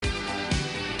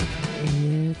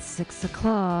6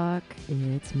 o'clock.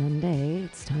 It's Monday.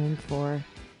 It's time for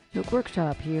Joke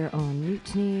Workshop here on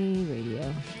Mutiny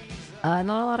Radio. Not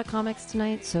a lot of comics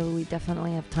tonight, so we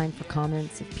definitely have time for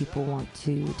comments if people want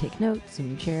to take notes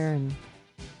and share and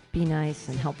be nice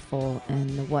and helpful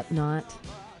and whatnot.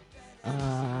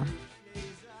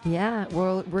 Yeah,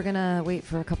 we're gonna wait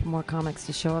for a couple more comics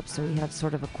to show up so we have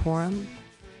sort of a quorum,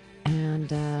 and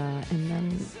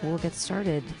then we'll get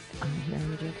started here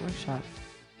on the Joke Workshop.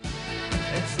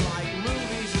 It's like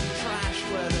movies and trash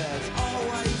where there's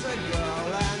always a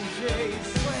girl and she's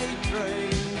sweet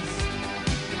dreams.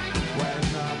 When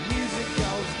the music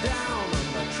goes down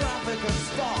and the traffic has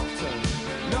stopped and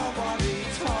nobody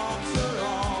talks at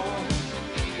all.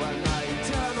 When they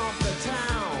turn off the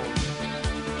town,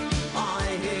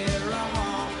 I hear a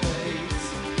heartbeat.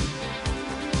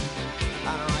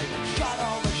 And I shut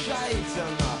all the shades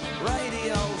and the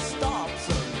radio stops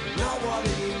and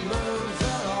nobody moves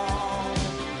at all.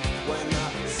 When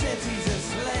the city's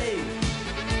asleep,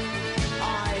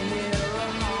 I hear a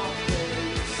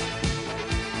heartbeat.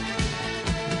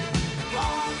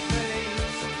 Heartbeat.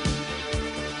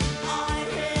 I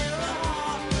hear a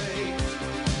heartbeat.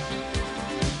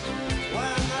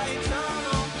 When they turn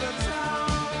off the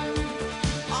town,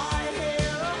 I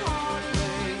hear a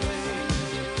heartbeat.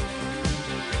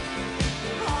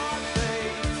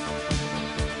 Heartbeat.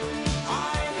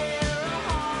 I hear a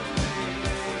heartbeat.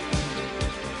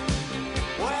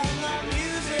 When the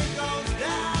music goes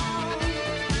down,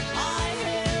 I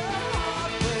hear a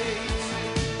heartbeat.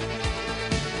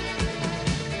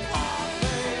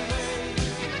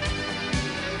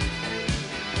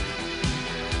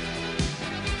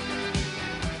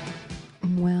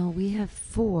 Well, we have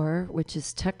 4, which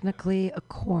is technically a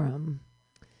quorum.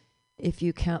 If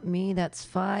you count me, that's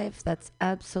 5. That's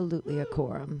absolutely a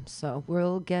quorum. So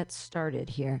we'll get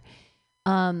started here.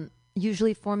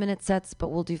 Usually 4-minute sets,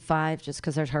 but we'll do 5 just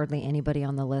because there's hardly anybody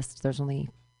on the list. There's only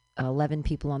 11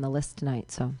 people on the list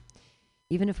tonight. So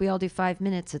even if we all do 5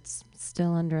 minutes, it's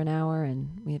still under an hour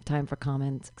and we have time for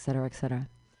comments, et cetera, et cetera.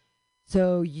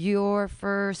 So your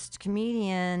first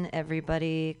comedian,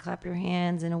 everybody, clap your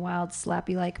hands in a wild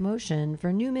slappy-like motion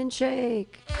for Newman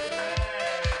Shake.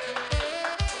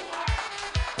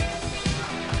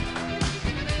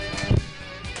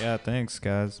 Yeah, thanks,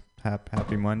 guys.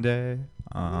 Happy Monday.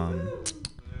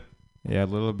 Yeah, a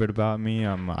little bit about me.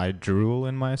 I drool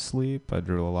in my sleep. I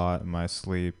drool a lot in my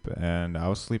sleep, and I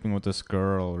was sleeping with this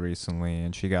girl recently,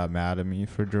 and she got mad at me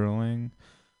for drooling,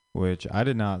 which I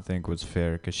did not think was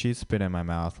fair, because she spit in my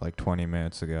mouth like 20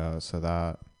 minutes ago, so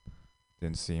that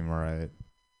didn't seem right.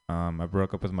 I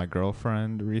broke up with my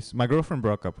girlfriend. My girlfriend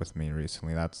broke up with me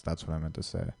recently. That's what I meant to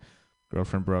say.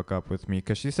 Girlfriend broke up with me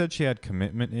because she said she had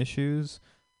commitment issues,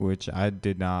 which I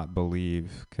did not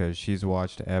believe, because she's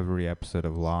watched every episode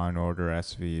of Law and Order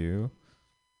SVU.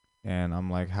 And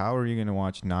I'm like, how are you going to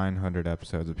watch 900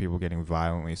 episodes of people getting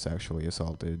violently sexually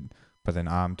assaulted, but then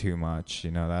I'm too much?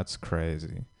 You know, that's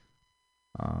crazy.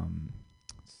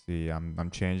 Let's see,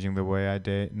 I'm changing the way I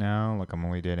date now. Like, I'm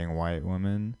only dating white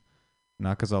women.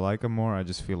 Not because I like them more. I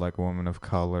just feel like women of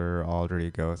color already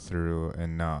go through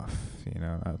enough. You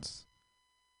know, that's...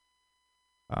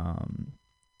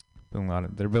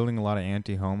 They're building a lot of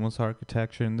anti-homeless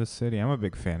architecture in this city. I'm a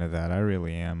big fan of that. I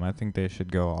really am. I think they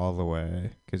should go all the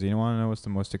way. Because you want to know what's the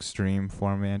most extreme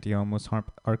form of anti-homeless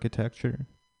architecture?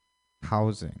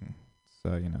 Housing.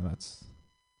 So, you know, that's...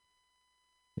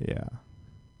 Yeah.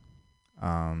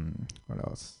 What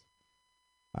else?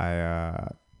 I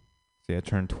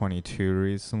turned 22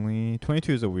 recently.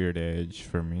 22 is a weird age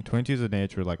for me. 22 is an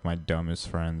age where, like, my dumbest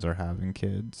friends are having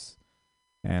kids.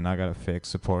 And I gotta fake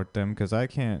support them, because I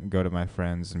can't go to my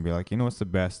friends and be like, you know what's the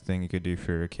best thing you could do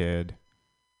for your kid?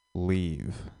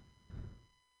 Leave.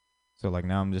 So, like,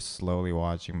 now I'm just slowly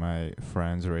watching my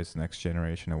friends raise the next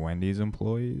generation of Wendy's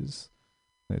employees.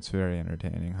 It's very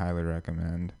entertaining. Highly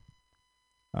recommend.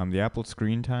 The Apple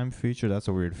Screen Time feature, that's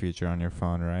a weird feature on your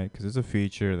phone, right? Because it's a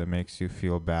feature that makes you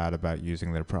feel bad about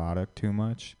using their product too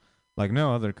much. Like,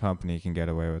 no other company can get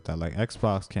away with that. Like,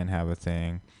 Xbox can't have a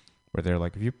thing where they're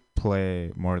like, if you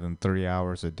play more than 3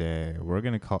 hours a day, we're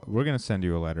gonna send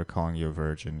you a letter calling you a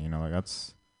virgin. You know, like,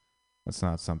 that's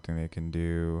not something they can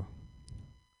do.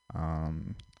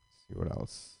 Let's see what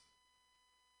else.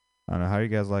 I don't know. How are you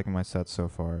guys liking my set so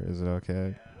far? Is it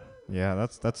okay? Yeah,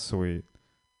 that's sweet.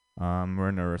 We're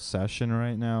in a recession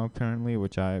right now, apparently,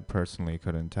 which I personally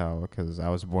couldn't tell, because I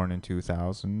was born in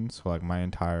 2000, so, like, my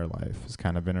entire life has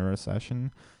kind of been a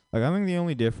recession. Like, I think the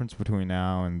only difference between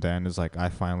now and then is, like, I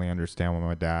finally understand why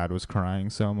my dad was crying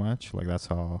so much. Like,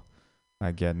 that's all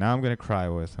I get. Now I'm going to cry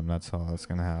with him. That's all that's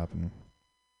going to happen.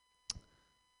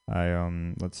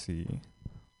 Let's see.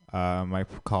 A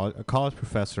college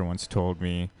professor once told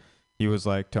me, he was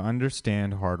like, to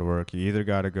understand hard work, you either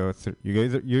got to go through, you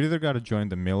either got to join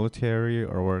the military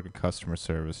or work a customer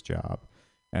service job.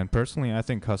 And personally, I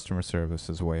think customer service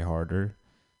is way harder.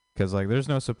 Because, like, there's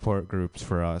no support groups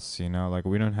for us, you know? Like,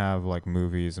 we don't have, like,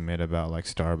 movies made about, like,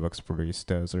 Starbucks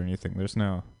baristas or anything. There's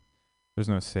no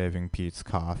Saving Pete's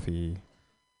Coffee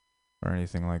or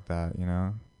anything like that, you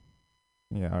know?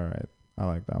 Yeah, all right. I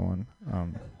like that one.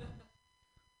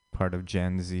 Part of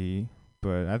Gen Z.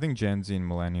 But I think Gen Z and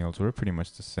millennials, we're pretty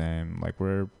much the same. Like,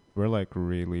 we're like,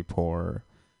 really poor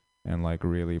and, like,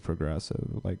 really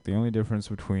progressive. Like, the only difference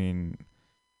between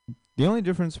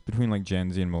like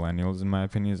Gen Z and millennials, in my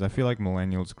opinion, is I feel like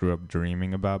millennials grew up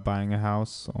dreaming about buying a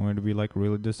house only to be like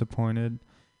really disappointed.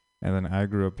 And then I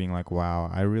grew up being like, wow,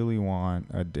 I really want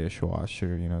a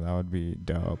dishwasher. You know, that would be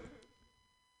dope.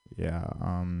 Yeah.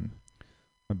 I'm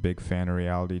a big fan of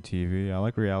reality TV. I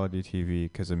like reality TV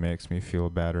because it makes me feel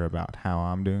better about how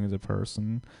I'm doing as a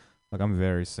person. Like, I'm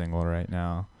very single right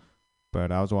now. But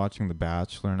I was watching The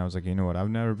Bachelor, and I was like, you know what? I've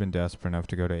never been desperate enough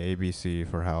to go to ABC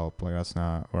for help. Like, that's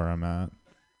not where I'm at.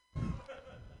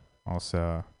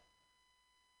 Also,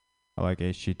 I like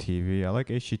HGTV. I like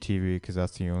HGTV because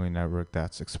that's the only network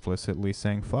that's explicitly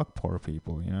saying fuck poor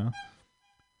people, you know?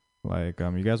 Like,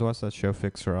 you guys watch that show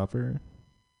Fixer Upper?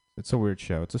 It's a weird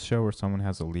show. It's a show where someone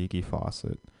has a leaky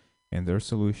faucet, and their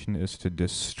solution is to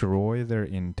destroy their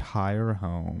entire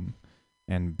home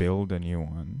and build a new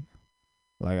one.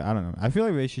 Like, I don't know. I feel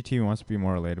like if HGTV wants to be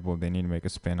more relatable, they need to make a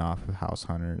spin-off of House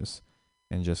Hunters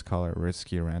and just call it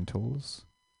Risky Rentals,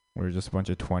 where just a bunch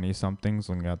of 20-somethings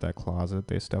looking at that closet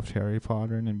they stuffed Harry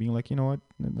Potter in and being like, you know what?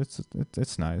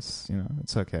 It's nice. You know,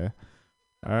 it's okay.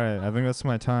 All right. I think that's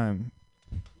my time.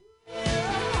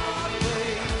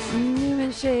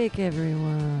 Human shake,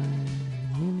 everyone.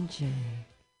 Human shake.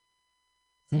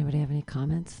 Does anybody have any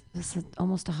comments? This is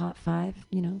almost a hot 5.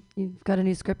 You know, you've got a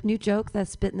new script, new joke. That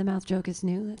spit in the mouth joke is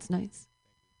new. That's nice.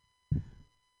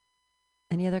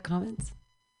 Any other comments?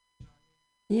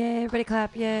 Yay, everybody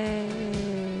clap. Yay.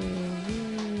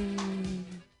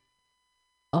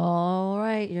 All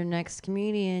right, your next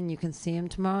comedian. You can see him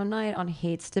tomorrow night on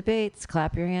Hates Debates.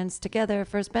 Clap your hands together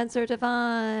for Spencer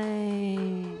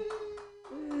Devine.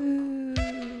 Woo.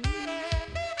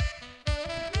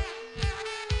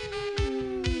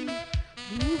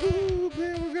 Ooh,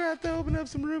 man, we're gonna have to open up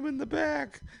some room in the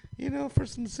back, you know, for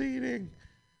some seating.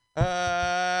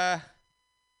 Yeah,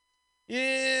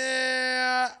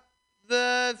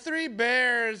 the 3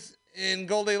 bears in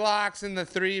Goldilocks and the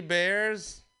 3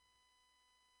 bears,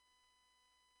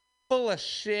 full of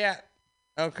shit.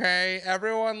 Okay,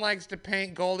 everyone likes to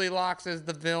paint Goldilocks as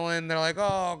the villain. They're like,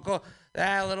 oh,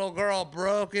 that little girl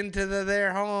broke into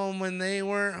their home when they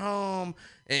weren't home,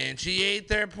 and she ate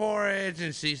their porridge,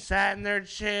 and she sat in their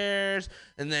chairs,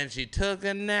 and then she took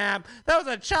a nap. That was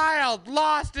a child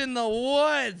lost in the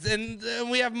woods, and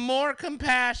we have more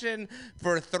compassion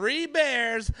for 3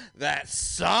 bears that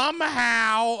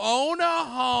somehow own a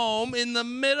home in the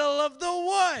middle of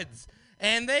the woods.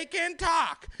 And they can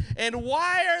talk. And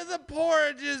why are the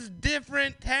porridges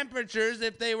different temperatures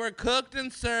if they were cooked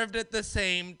and served at the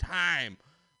same time?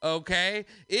 Okay?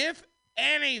 If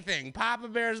anything, Papa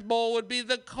Bear's bowl would be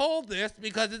the coldest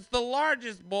because it's the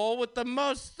largest bowl with the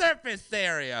most surface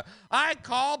area. I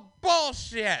call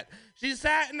bullshit. She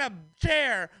sat in a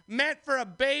chair meant for a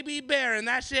baby bear, and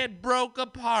that shit broke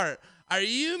apart. Are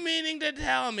you meaning to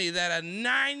tell me that a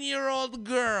 9-year-old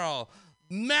girl,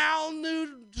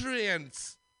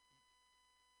 malnutrients.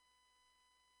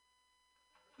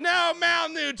 No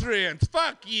malnutrients.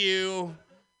 Fuck you.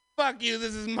 Fuck you.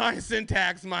 This is my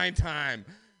syntax, my time.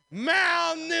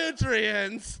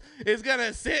 Malnutrients is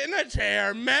gonna sit in a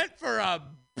chair meant for a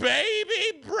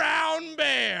baby brown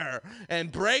bear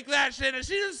and break that shit. And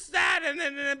she just sat in it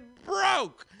and it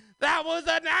broke. That was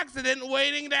an accident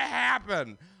waiting to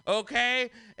happen.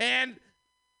 Okay? And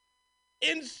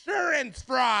insurance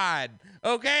fraud,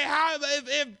 okay? How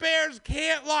if bears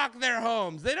can't lock their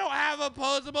homes, they don't have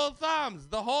opposable thumbs.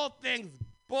 The whole thing's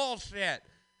bullshit.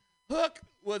 Hook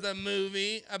was a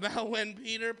movie about when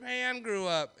Peter Pan grew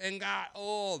up and got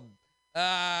old.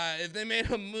 If they made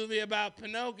a movie about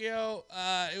Pinocchio,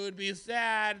 it would be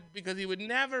sad because he would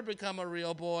never become a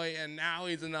real boy, and now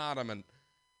he's an ottoman.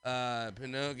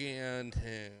 Pinocchio 2.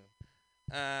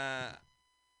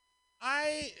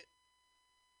 I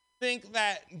think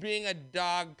that being a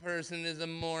dog person is a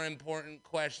more important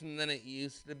question than it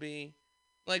used to be.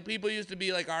 Like, people used to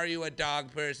be like, are you a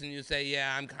dog person? You say,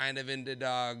 yeah, I'm kind of into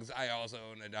dogs. I also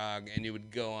own a dog, and you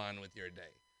would go on with your day.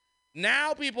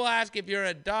 Now people ask if you're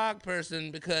a dog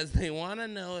person because they want to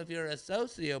know if you're a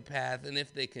sociopath and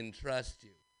if they can trust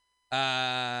you.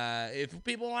 If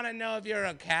people want to know if you're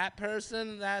a cat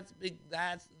person, it's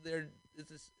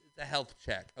a health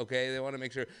check, okay? They want to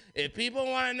make sure. If people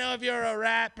want to know if you're a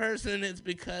rat person, it's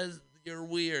because you're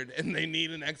weird and they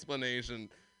need an explanation.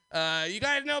 You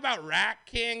guys know about rat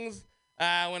kings?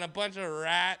 When a bunch of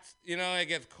rats, it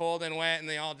gets cold and wet and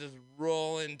they all just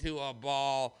roll into a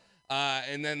ball,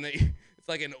 and then it's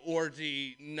like an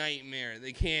orgy nightmare.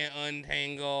 They can't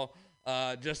untangle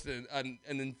just an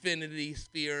infinity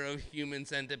sphere of human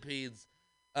centipedes.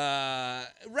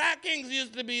 Rat Kings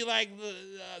used to be like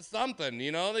something,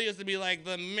 They used to be like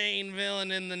the main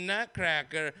villain in the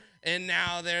Nutcracker, and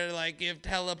now they're like if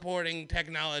teleporting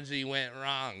technology went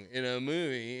wrong in a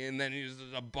movie, and then you're just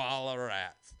a ball of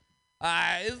rats.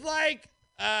 It's like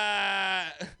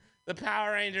the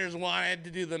Power Rangers wanted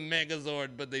to do the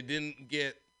Megazord, but they didn't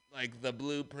get like the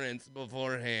blueprints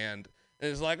beforehand. And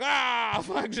it's like,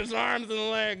 fuck, just arms and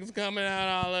legs coming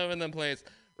out all over the place.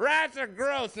 Rats are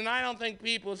gross, and I don't think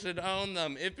people should own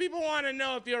them. If people want to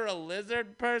know if you're a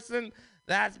lizard person,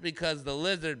 that's because the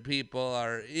lizard people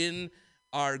are in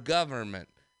our government,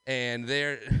 and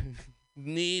they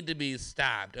need to be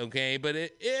stopped, okay? But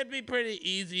it'd be pretty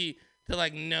easy to,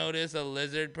 like, notice a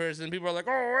lizard person. People are like,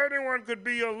 oh, anyone could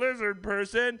be a lizard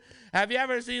person. Have you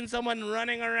ever seen someone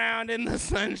running around in the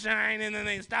sunshine, and then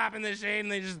they stop in the shade,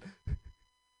 and they just...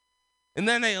 and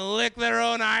then they lick their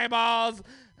own eyeballs?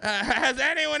 Has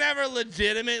anyone ever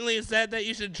legitimately said that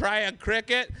you should try a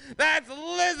cricket? That's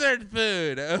lizard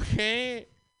food, okay?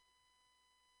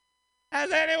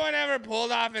 Has anyone ever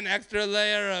pulled off an extra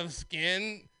layer of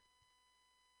skin?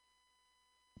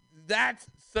 That's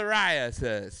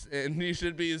psoriasis, and you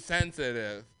should be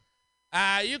sensitive.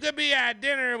 You could be at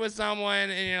dinner with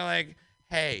someone, and you're like,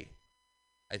 hey,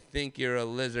 I think you're a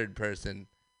lizard person,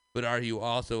 but are you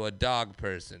also a dog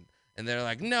person? And they're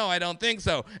like, no, I don't think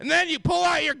so. And then you pull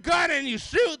out your gun and you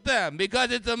shoot them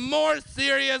because it's a more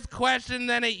serious question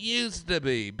than it used to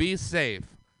be. Be safe.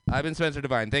 I've been Spencer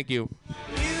Devine. Thank you.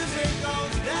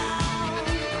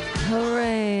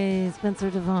 Hooray, Spencer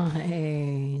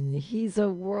Devine. He's a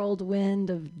whirlwind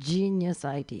of genius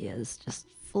ideas just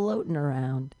floating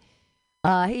around.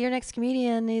 Hey, your next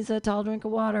comedian needs a tall drink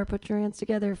of water. Put your hands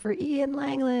together for Ian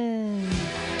Langland.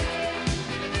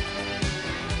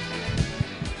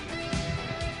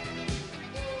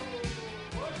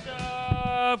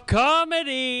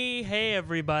 Comedy. Hey,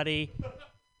 everybody.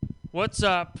 What's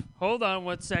up? Hold on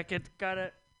 1 second.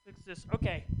 Gotta fix this.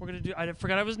 Okay, we're gonna do. I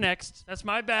forgot I was next. That's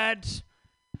my bad.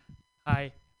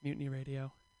 Hi, Mutiny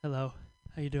Radio. Hello.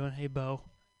 How you doing? Hey, Bo.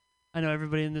 I know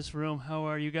everybody in this room. How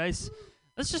are you guys?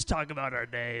 Let's just talk about our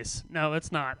days. No,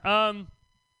 let's not.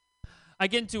 I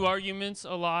get into arguments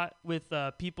a lot with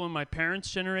people in my parents'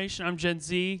 generation. I'm Gen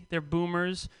Z. They're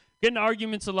boomers. Get into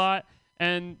arguments a lot.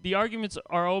 And the arguments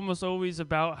are almost always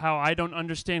about how I don't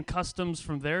understand customs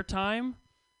from their time,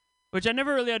 which I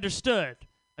never really understood.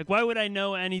 Like, why would I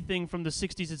know anything from the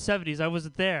 60s and 70s? I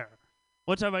wasn't there.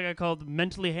 One time I got called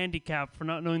mentally handicapped for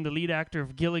not knowing the lead actor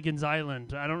of Gilligan's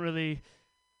Island. I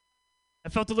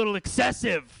felt a little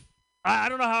excessive. I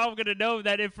don't know how I'm going to know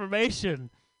that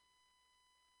information.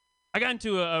 I got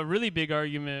into a really big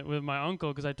argument with my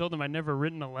uncle because I told him I'd never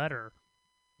written a letter.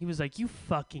 He was like, you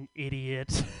fucking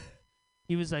idiot.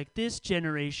 He was like, this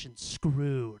generation's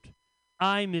screwed.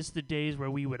 I miss the days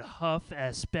where we would huff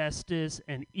asbestos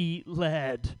and eat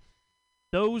lead.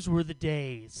 Those were the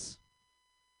days.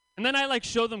 And then I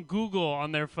show them Google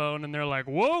on their phone, and they're like,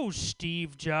 whoa,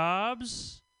 Steve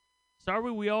Jobs.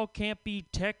 Sorry we all can't be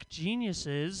tech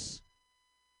geniuses.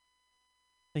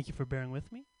 Thank you for bearing with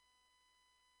me.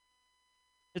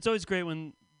 It's always great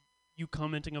when you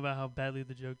commenting about how badly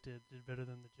the joke did better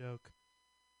than the joke.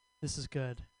 This is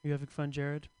good. Are you having fun,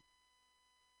 Jared?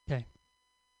 Okay.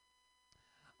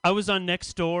 I was on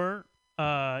Nextdoor.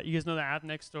 You guys know the app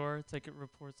Nextdoor? It's like it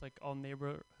reports all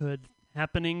neighborhood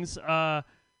happenings. I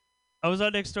was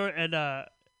on Nextdoor, and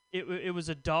it was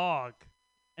a dog,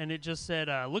 and it just said,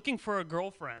 looking for a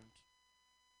girlfriend.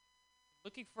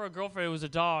 Looking for a girlfriend. It was a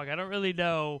dog. I don't really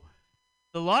know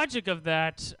the logic of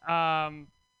that.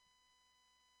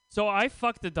 So I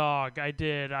fucked the dog. I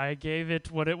did. I gave it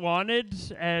what it wanted,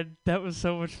 and that was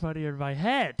so much funnier in my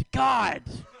head. God!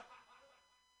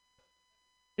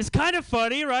 It's kind of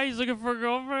funny, right? He's looking for a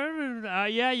girlfriend. And,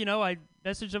 I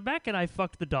messaged him back, and I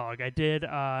fucked the dog. I did.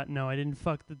 No, I didn't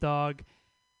fuck the dog.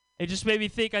 It just made me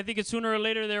think, I think it's sooner or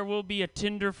later there will be a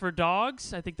Tinder for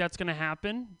dogs. I think that's going to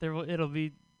happen. It'll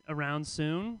be around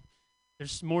soon.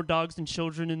 There's more dogs than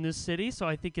children in this city, so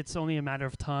I think it's only a matter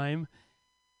of time.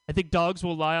 I think dogs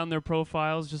will lie on their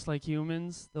profiles just like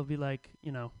humans. They'll be like,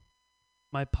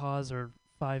 my paws are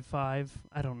 5'5".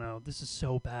 I don't know. This is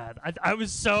so bad. I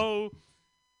was so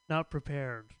not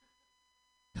prepared.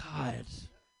 God.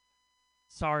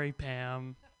 Sorry,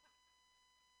 Pam.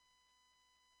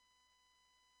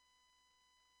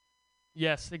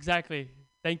 Yes, exactly.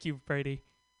 Thank you, Brady.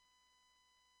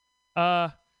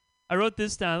 I wrote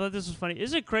this down. I thought this was funny.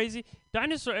 Isn't it crazy?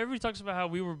 Everybody talks about how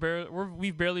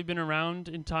we've barely been around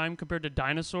in time compared to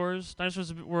dinosaurs.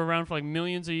 Dinosaurs were around for like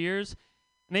millions of years,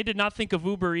 and they did not think of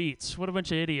Uber Eats. What a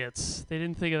bunch of idiots. They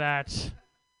didn't think of that.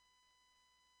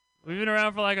 We've been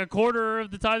around for like a quarter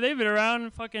of the time they've been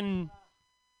around. Fucking,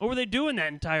 what were they doing that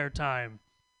entire time?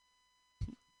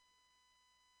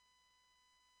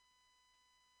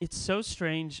 It's so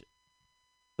strange.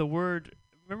 Remember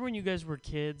when you guys were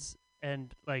kids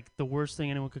and like the worst thing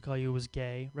anyone could call you was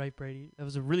gay, right, Brady? That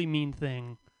was a really mean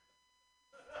thing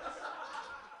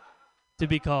to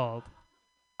be called.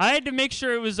 I had to make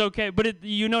sure it was okay, but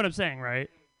you know what I'm saying, right?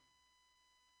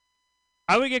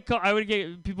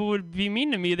 People would be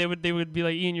mean to me. They would be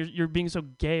like, Ian, you're being so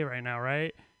gay right now,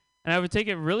 right? And I would take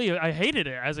it really, I hated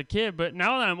it as a kid, but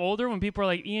now that I'm older, when people are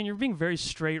like, Ian, you're being very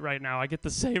straight right now, I get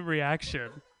the same reaction.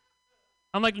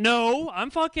 I'm like, no,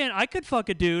 I could fuck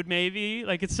a dude, maybe.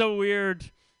 Like, it's so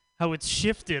weird how it's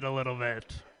shifted a little bit.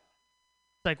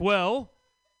 It's like, well,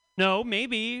 no,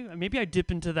 maybe I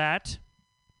dip into that.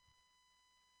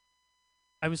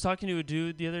 I was talking to a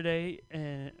dude the other day,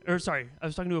 I was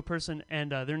talking to a person,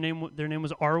 and their name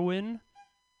was Arwin,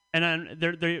 and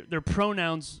their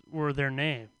pronouns were their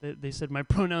name. They said, my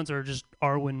pronouns are just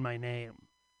Arwin, my name.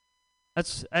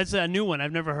 That's a new one.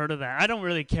 I've never heard of that. I don't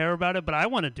really care about it, but I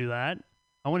want to do that.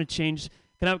 I want to change.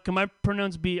 Can my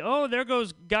pronouns be, oh, there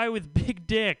goes guy with big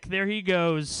dick. There he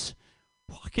goes,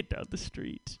 walking down the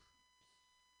street.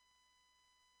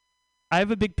 I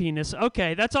have a big penis.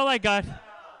 Okay, that's all I got.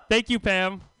 Thank you,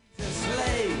 Pam.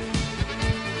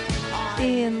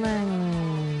 Ian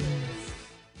Langley.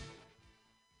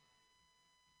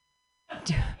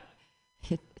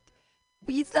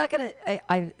 He's not gonna.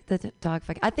 The dog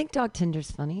fight. I think Dog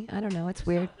Tinder's funny. I don't know. It's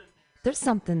weird. There's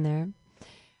something there.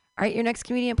 All right, your next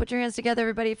comedian. Put your hands together,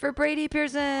 everybody, for Brady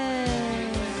Pearson.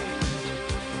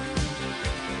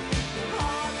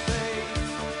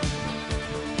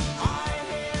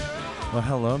 Well,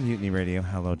 hello, Mutiny Radio.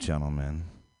 Hello, gentlemen.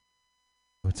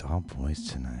 Oh, it's all boys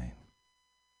tonight.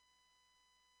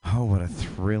 Oh, what a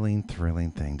thrilling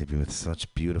thing to be with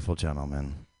such beautiful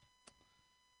gentlemen.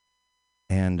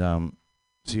 And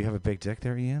so you have a big dick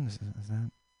there, Ian? Is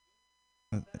that?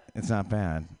 It's not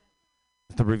bad.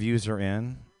 The reviews are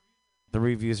in. The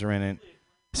reviews are in it.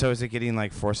 So is it getting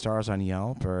like 4 stars on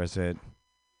Yelp, or is it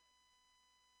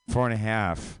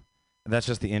 4.5? That's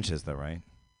just the inches, though, right?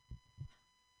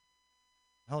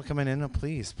 Hello, come in. No,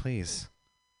 please.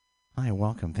 Hi,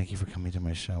 welcome. Thank you for coming to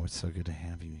my show. It's so good to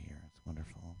have you here. It's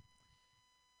wonderful.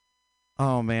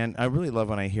 Oh man, I really love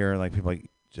when I hear like people like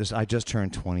I just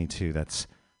turned 22. That's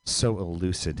so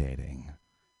elucidating.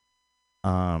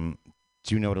 Do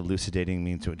you know what elucidating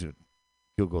means?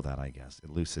 Google that, I guess.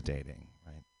 Elucidating,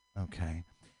 right? Okay.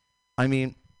 I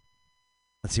mean,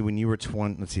 let's see. When you were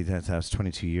 20, let's see. That was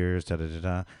 22 years.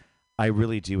 I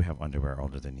really do have underwear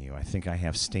older than you. I think I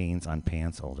have stains on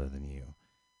pants older than you.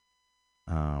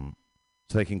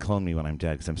 So they can clone me when I'm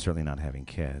dead, because I'm certainly not having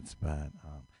kids. But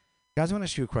guys, I want to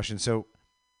ask you a question. So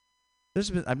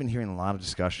I've been hearing a lot of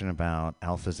discussion about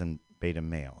alphas and beta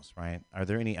males, right? Are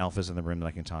there any alphas in the room that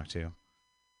I can talk to?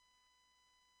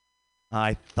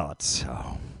 I thought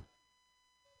so.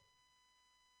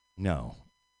 No.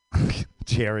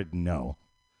 Jared, no.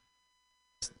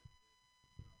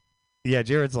 Yeah,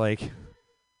 Jared's like,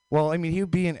 well, I mean,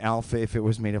 he'd be an alpha if it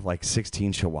was made of like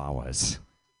 16 chihuahuas.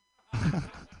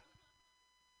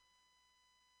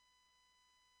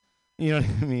 You know what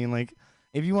I mean? Like,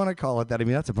 if you want to call it that, I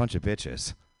mean, that's a bunch of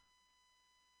bitches.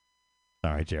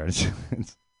 All right, Jared.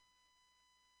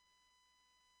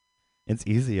 It's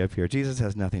easy up here. Jesus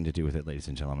has nothing to do with it, ladies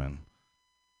and gentlemen.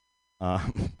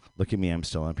 Look at me. I'm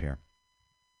still up here.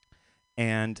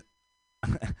 And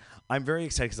I'm very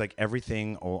excited because, like,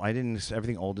 everything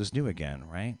old is new again,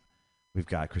 right? We've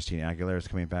got Christina Aguilera's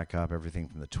coming back up. Everything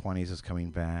from the 20s is coming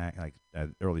back, like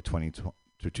early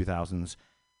 2000s.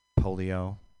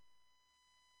 Polio.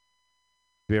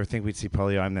 Do we ever think we'd see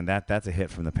polio? I mean, that's a hit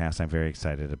from the past. I'm very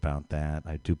excited about that.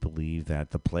 I do believe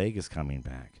that the plague is coming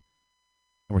back.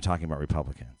 And we're talking about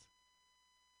Republicans.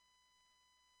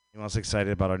 Anyone else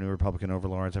excited about our new Republican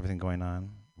overlords, everything going on?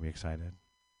 Are we excited?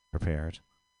 Prepared?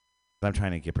 I'm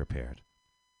trying to get prepared.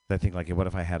 I think, like, what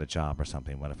if I had a job or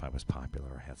something? What if I was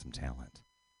popular or had some talent?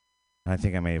 And I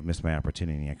think I may have missed my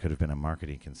opportunity. I could have been a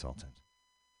marketing consultant.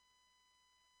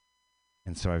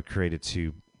 And so I've created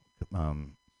 2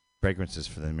 fragrances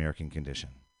for the American condition.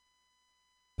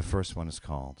 The first one is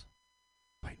called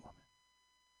White Woman.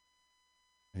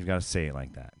 You've got to say it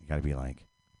like that. You got to be like,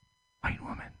 White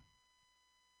Woman.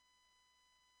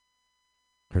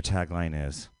 Her tagline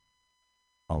is,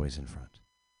 always in front.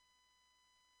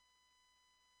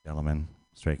 Gentlemen,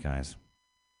 straight guys,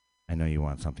 I know you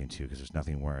want something too, because there's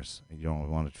nothing worse. You don't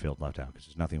want to feel left out, because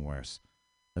there's nothing worse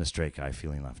than a straight guy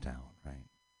feeling left out, right?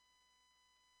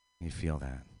 You feel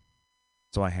that.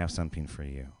 So I have something for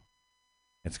you.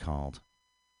 It's called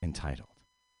Entitled.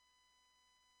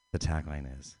 The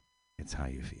tagline is, it's how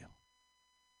you feel.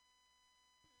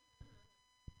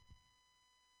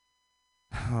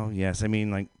 Oh, yes. I mean,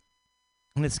 like,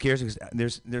 and it scares me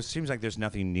because there seems like there's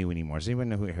nothing new anymore. Does anyone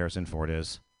know who Harrison Ford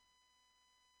is?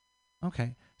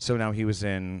 Okay. So now he was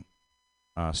in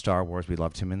Star Wars. We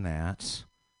loved him in that.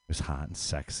 He was hot and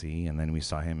sexy. And then we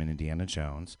saw him in Indiana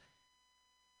Jones.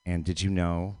 And did you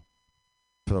know,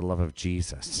 for the love of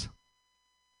Jesus,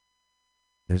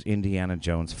 there's Indiana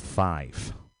Jones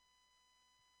 5.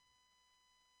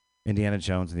 Indiana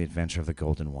Jones and the Adventure of the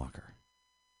Golden Walker.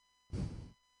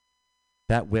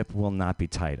 That whip will not be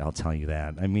tight, I'll tell you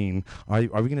that. I mean, are we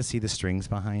going to see the strings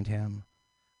behind him?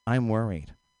 I'm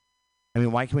worried. I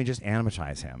mean, why can't we just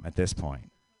animatize him at this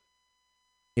point?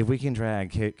 If we can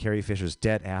drag Carrie Fisher's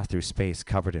dead ass through space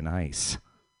covered in ice,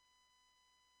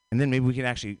 and then maybe we can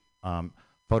actually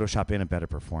Photoshop in a better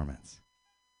performance.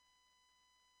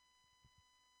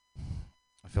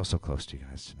 I feel so close to you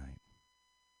guys tonight.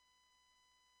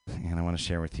 And I want to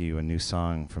share with you a new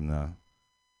song from the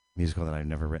musical that I've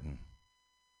never written,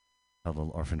 called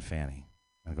Little Orphan Fanny.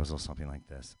 And it goes a little something like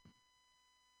this.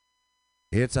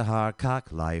 It's a hard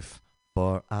cock life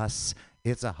for us.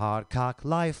 It's a hard cock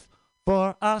life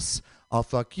for us. I'll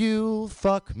fuck you,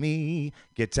 fuck me.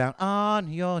 Get down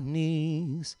on your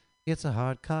knees. It's a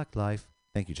hard cock life.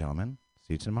 Thank you, gentlemen.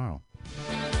 See you tomorrow.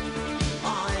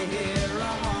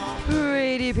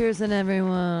 Brady Pearson,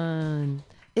 everyone.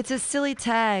 It's a silly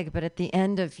tag, but at the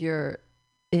end of your,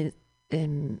 the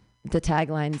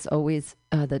tagline's always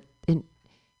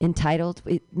entitled.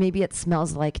 Maybe it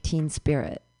smells like Teen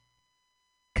Spirit,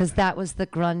 because that was the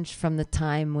grunge from the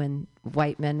time when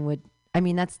white men would. I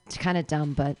mean, that's kind of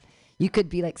dumb, but you could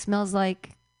be like, smells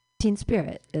like Teen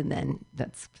Spirit, and then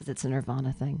that's because it's a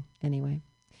Nirvana thing. Anyway,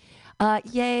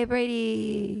 yay,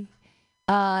 Brady.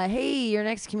 Hey, your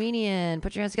next comedian.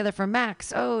 Put your hands together for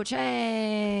Max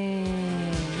O'Chang.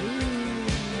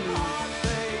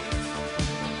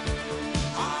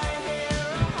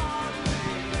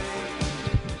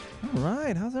 All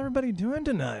right, how's everybody doing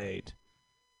tonight?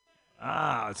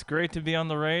 It's great to be on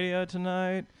the radio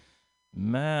tonight.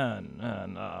 Man,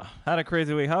 had a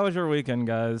crazy week. How was your weekend,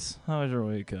 guys? How was your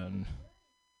weekend?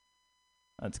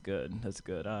 That's good. That's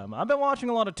good. I've been watching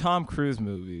a lot of Tom Cruise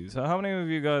movies. How many of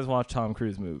you guys watch Tom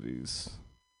Cruise movies?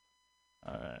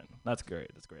 All right. That's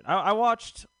great. That's great. I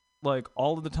watched, like,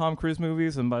 all of the Tom Cruise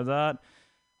movies, and by that,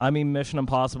 I mean Mission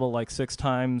Impossible, like, 6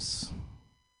 times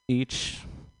each,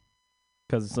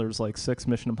 because there's, like, 6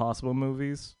 Mission Impossible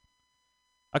movies.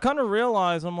 I kind of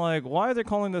realized, I'm like, why are they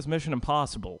calling this Mission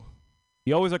Impossible?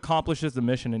 He always accomplishes the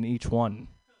mission in each one.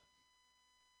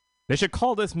 They should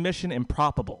call this Mission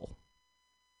Improbable.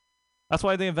 That's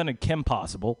why they invented Kim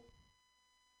Possible.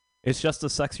 It's just a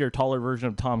sexier, taller version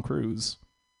of Tom Cruise.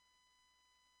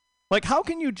 Like, how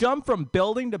can you jump from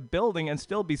building to building and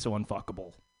still be so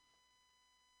unfuckable?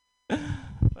 But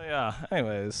yeah,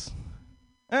 anyways,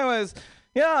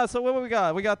 yeah, so what do we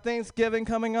got? We got Thanksgiving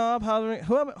coming up.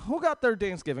 Who got their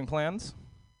Thanksgiving plans?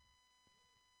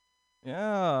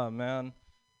 Yeah, man.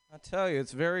 I tell you,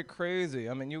 it's very crazy.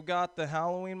 I mean, you got the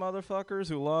Halloween motherfuckers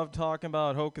who love talking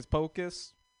about hocus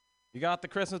pocus. You got the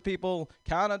Christmas people,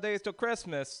 counting days till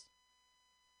Christmas.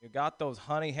 You got those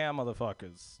honey ham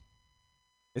motherfuckers.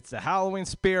 It's the Halloween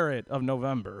spirit of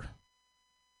November.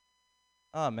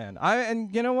 Oh, man.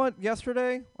 And you know what?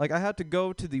 Yesterday, like, I had to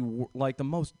go to the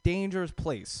most dangerous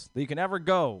place that you can ever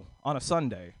go on a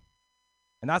Sunday.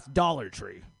 And that's Dollar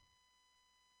Tree.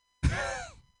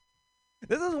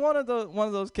 This is one of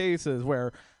those cases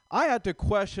where I had to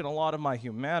question a lot of my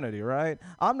humanity, right?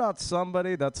 I'm not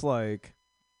somebody that's like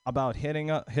about hitting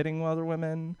other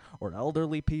women or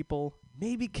elderly people,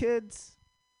 maybe kids,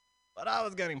 but I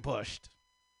was getting pushed.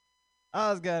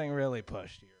 I was getting really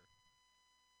pushed here.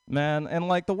 Man, and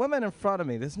like the woman in front of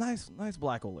me, this nice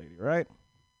black old lady, right?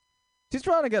 She's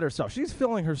trying to get her stuff. She's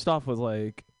filling her stuff with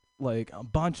like a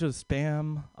bunch of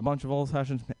Spam, a bunch of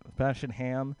old-fashioned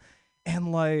ham,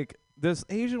 and like this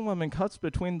Asian woman cuts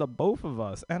between the both of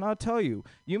us. And I'll tell you,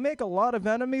 you make a lot of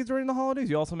enemies during the holidays.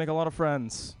 You also make a lot of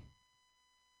friends.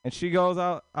 And she goes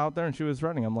out there and she was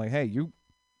running. I'm like, hey, you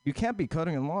you can't be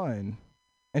cutting in line.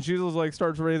 And she was like,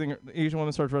 the Asian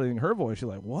woman starts raising her voice. She's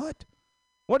like, what?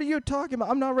 What are you talking about?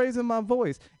 I'm not raising my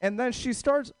voice. And then she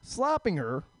starts slapping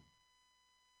her.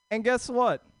 And guess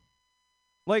what?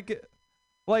 Like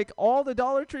all the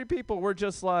Dollar Tree people were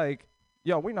just like,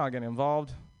 yo, we're not getting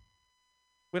involved.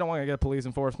 We don't want to get police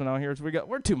enforcement out here. So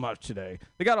we're too much today.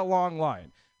 They got a long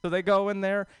line. So they go in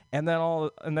there, and then all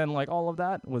of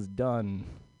that was done.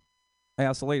 I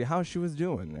asked the lady how she was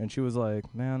doing, and she was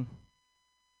like, man,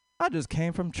 I just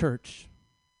came from church.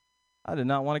 I did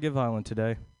not want to get violent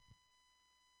today.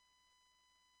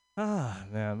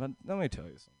 Man, but let me tell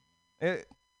you something.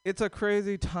 It's a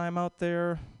crazy time out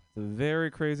there. It's a very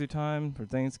crazy time for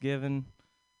Thanksgiving.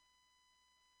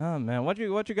 Oh man, what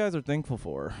you guys are thankful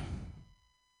for?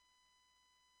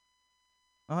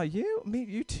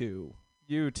 You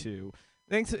too.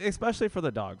 Thanks, especially for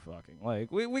the dog fucking.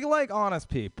 Like we like honest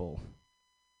people.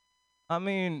 I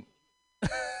mean,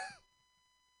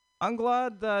 I'm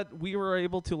glad that we were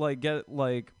able to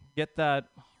get that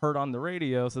heard on the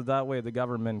radio, so that way the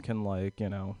government can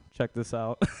check this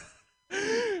out.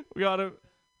 We gotta.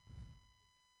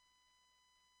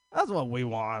 That's what we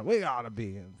want. We gotta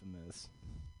be infamous.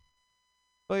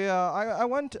 But yeah, I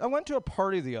went to a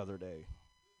party the other day.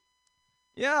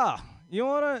 Yeah, you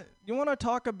wanna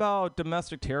talk about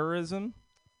domestic terrorism?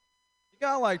 You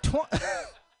got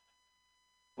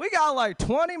we got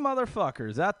 20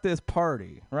 motherfuckers at this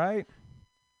party, right?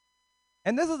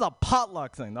 And this is a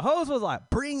potluck thing. The host was like,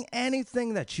 bring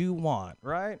anything that you want,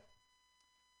 right?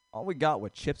 All we got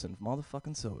was chips and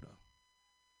motherfucking soda.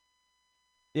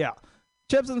 Yeah,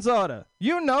 chips and soda.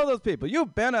 You know those people.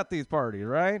 You've been at these parties,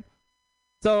 right?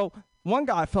 So one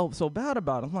guy felt so bad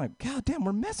about it. I'm like, God damn,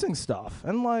 we're missing stuff.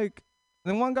 And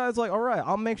then one guy's like, all right,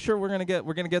 I'll make sure we're gonna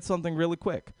get something really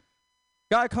quick.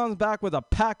 Guy comes back with a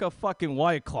pack of fucking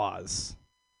White Claws.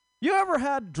 You ever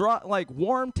had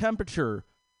warm temperature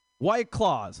White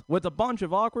Claws with a bunch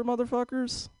of awkward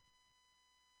motherfuckers?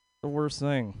 The worst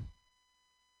thing.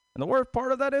 And the worst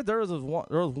part of that is there was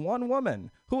one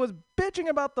woman who was bitching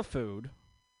about the food,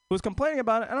 who was complaining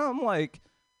about it, and I'm like,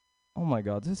 oh my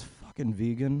God, this fucking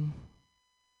vegan.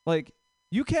 Like,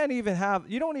 you don't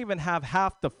even have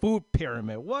half the food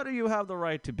pyramid. What do you have the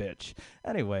right to bitch?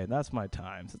 Anyway, that's my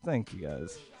time. So thank you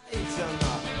guys.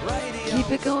 Keep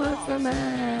it going for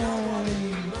man.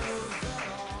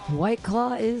 White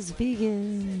Claw is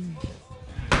vegan.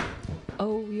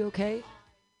 Oh, you okay?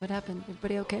 What happened?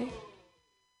 Everybody okay?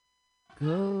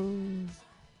 Goes.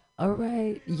 All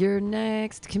right, your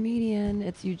next comedian.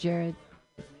 It's you, Jared.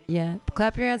 Yeah,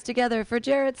 clap your hands together for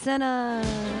Jared Senna.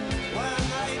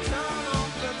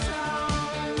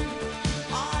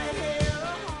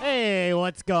 Hey,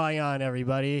 what's going on,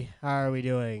 everybody? How are we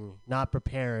doing? Not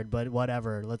prepared, but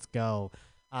whatever. Let's go.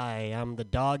 I'm the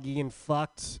dog eating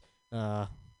fucked. All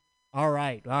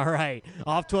right.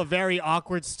 Off to a very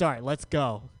awkward start. Let's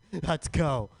go.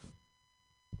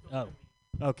 Oh,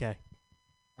 okay.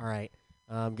 All right.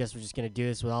 Guess we're just gonna do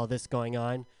this with all this going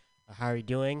on. How are you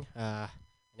doing? My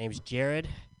name's Jared.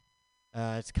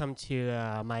 It's come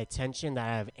to my attention that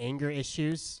I have anger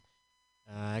issues.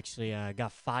 Actually,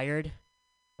 got fired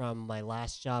from my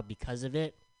last job because of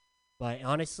it. But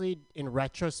honestly, in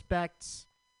retrospect,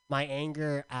 my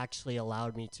anger actually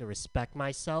allowed me to respect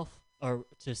myself or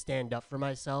to stand up for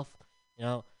myself. You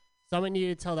know, someone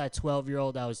needed to tell that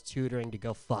 12-year-old I was tutoring to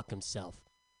go fuck himself.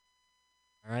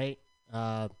 All right?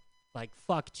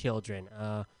 Fuck children.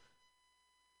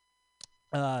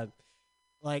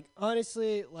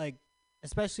 Honestly,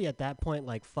 especially at that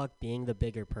point, fuck being the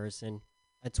bigger person.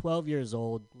 At 12 years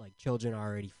old, children are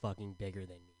already fucking bigger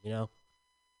than me, you know?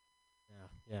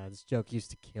 Yeah, this joke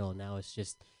used to kill. Now it's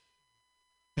just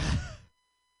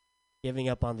giving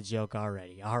up on the joke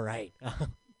already. All right.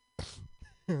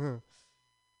 We're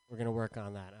going to work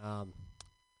on that.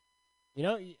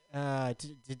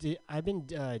 I've been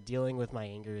dealing with my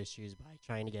anger issues by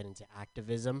trying to get into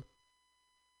activism.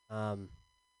 All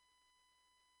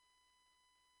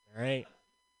right.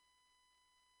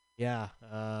 Yeah.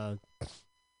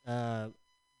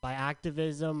 By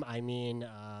activism, I mean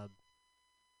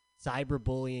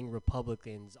cyberbullying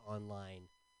Republicans online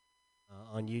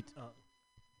on YouTube.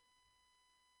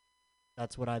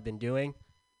 That's what I've been doing.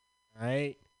 All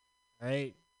right.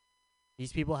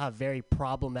 These people have very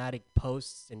problematic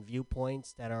posts and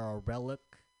viewpoints that are a relic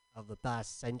of the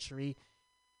past century,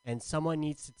 and someone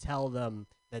needs to tell them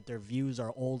that their views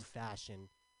are old-fashioned.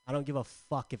 I don't give a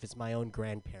fuck if it's my own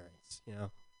grandparents, you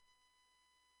know?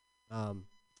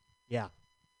 Yeah.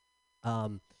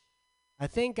 I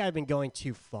think I've been going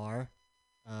too far.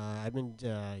 I've been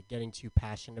getting too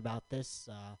passionate about this.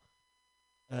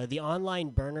 The online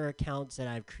burner accounts that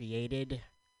I've created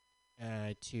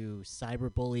to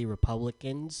cyberbully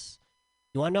Republicans.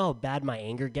 You want to know how bad my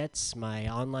anger gets? My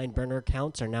online burner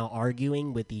accounts are now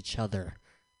arguing with each other.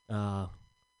 My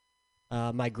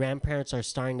grandparents are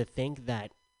starting to think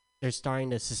that they're starting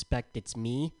to suspect it's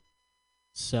me.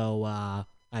 So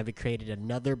I've created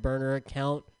another burner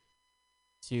account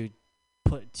to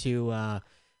put to,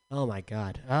 oh my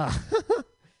God.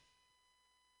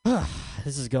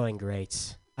 This is going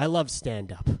great. I love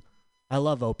stand-up. I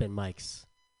love open mics.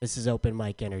 This is open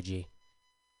mic energy.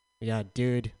 We got a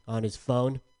dude on his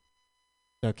phone.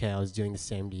 Okay, I was doing the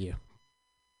same to you.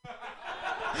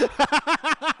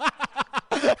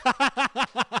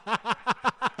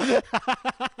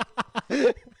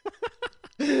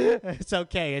 It's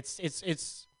okay.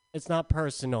 It's not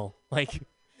personal. Like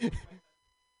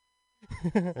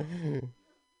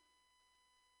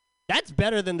that's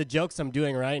better than the jokes I'm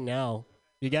doing right now.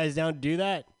 You guys down to do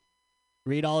that?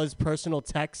 Read all his personal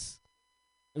texts.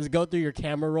 Just go through your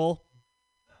camera roll.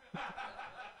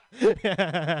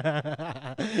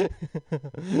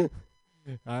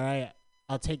 All right.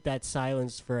 I'll take that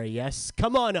silence for a yes.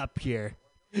 Come on up here.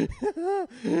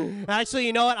 Actually,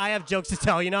 you know what? I have jokes to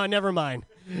tell. You know, never mind.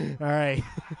 All right.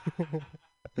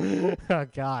 Oh,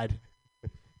 God.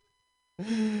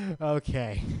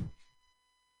 Okay.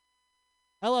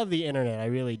 I love the internet. I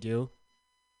really do.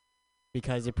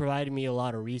 Because it provided me a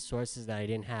lot of resources that I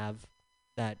didn't have,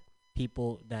 that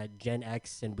Gen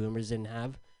X and boomers didn't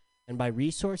have. And by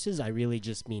resources, I really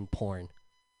just mean porn.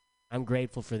 I'm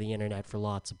grateful for the internet for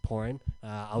lots of porn.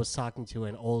 I was talking to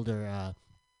one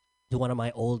of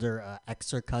my older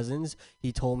exer cousins.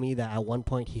 He told me that at one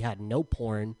point he had no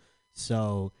porn,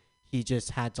 so he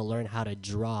just had to learn how to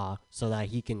draw so that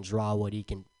he can draw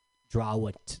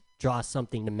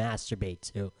something to masturbate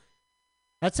to.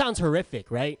 That sounds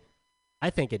horrific, right? I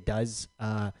think it does.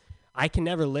 I can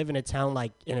never live in a time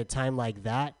like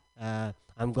that.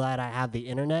 I'm glad I have the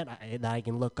internet that I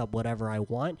can look up whatever I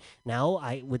want. Now,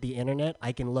 with the internet,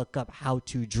 I can look up how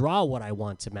to draw what I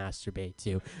want to masturbate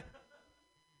to.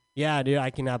 Yeah, dude,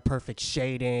 I can have perfect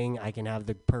shading. I can have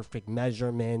the perfect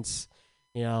measurements.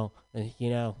 Solely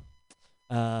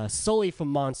from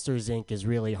Monsters, Inc. is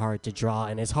really hard to draw,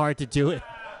 and it's hard to do it.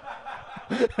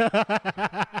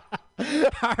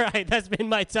 All right, that's been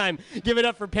my time. Give it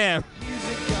up for Pam.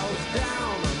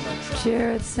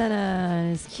 Jared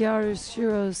Senna is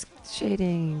chiaroscuro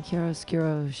shading.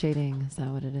 Chiaroscuro shading. Is that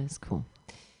what it is? Cool.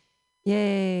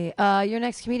 Yay. Your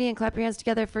next comedian, clap your hands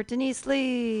together for Denise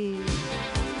Lee. And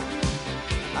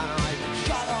I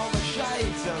shut all the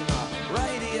shades and the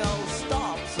radio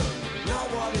stops and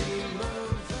nobody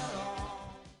moves at all.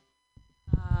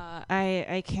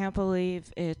 I can't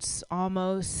believe it's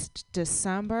almost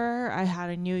December. I had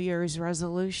a New Year's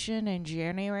resolution in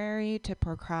January to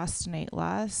procrastinate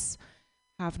less.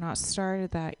 Have not started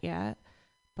that yet,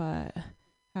 but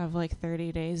have like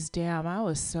 30 days. Damn, I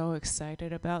was so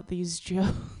excited about these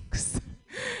jokes.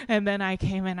 And then I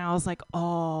came in, I was like,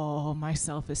 oh, my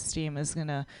self-esteem is going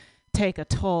to take a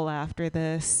toll after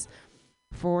this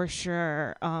for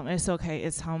sure. It's okay.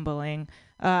 It's humbling.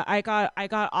 I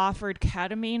got offered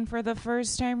ketamine for the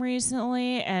first time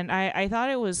recently, and I thought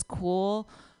it was cool,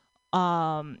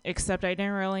 except I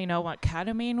didn't really know what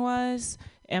ketamine was.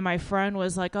 And my friend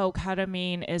was like, oh,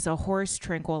 ketamine is a horse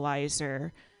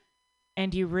tranquilizer,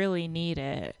 and you really need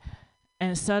it.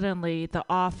 And suddenly the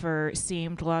offer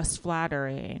seemed less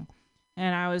flattering.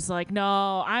 And I was like,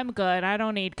 no, I'm good. I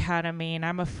don't need ketamine.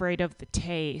 I'm afraid of the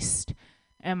taste.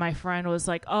 And my friend was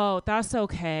like, oh, that's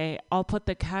okay. I'll put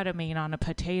the ketamine on a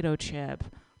potato chip.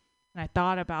 And I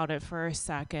thought about it for a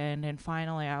second, and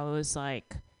finally I was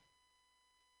like,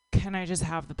 can I just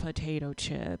have the potato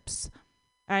chips?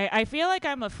 I feel like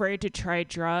I'm afraid to try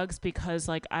drugs because,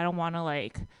 like, I don't want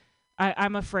to,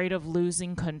 I'm afraid of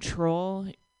losing control,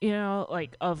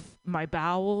 of my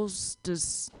bowels.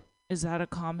 Is that a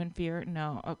common fear?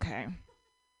 No. Okay.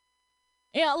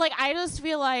 Yeah, I just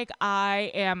feel like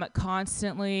I am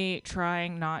constantly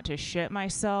trying not to shit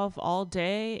myself all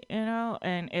day,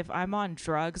 and if I'm on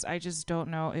drugs, I just don't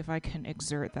know if I can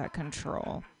exert that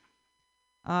control.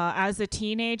 As a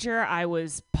teenager, I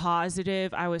was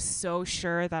positive. I was so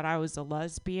sure that I was a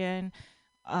lesbian,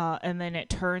 and then it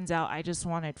turns out I just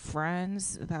wanted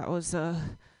friends. That was a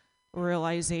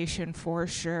realization for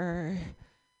sure.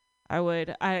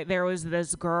 There was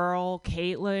this girl,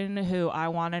 Caitlin, who I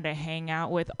wanted to hang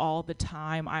out with all the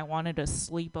time. I wanted to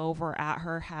sleep over at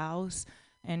her house,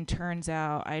 and turns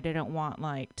out I didn't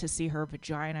want to see her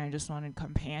vagina. I just wanted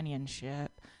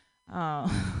companionship. I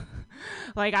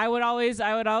would always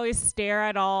stare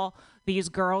at all these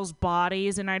girls'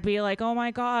 bodies, and I'd be like, oh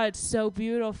my God, so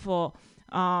beautiful.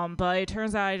 But it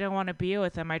turns out I didn't want to be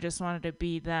with them. I just wanted to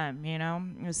be them, you know?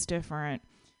 It was different.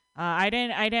 I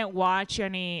didn't watch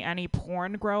any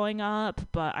porn growing up,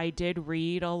 but I did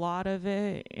read a lot of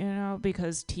it, you know,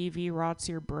 because TV rots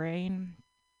your brain.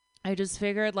 I just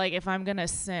figured, like, if I'm gonna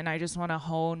sin, I just want to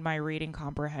hone my reading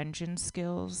comprehension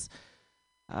skills.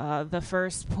 The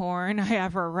first porn I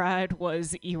ever read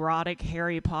was erotic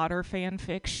Harry Potter fan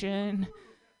fiction,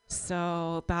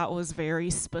 so that was very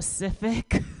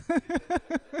specific.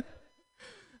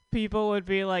 People would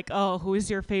be like, oh, who's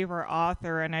your favorite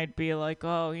author? And I'd be like,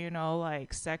 oh, you know,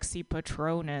 like Sexy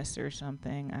Patronus or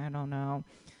something. I don't know.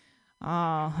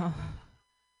 I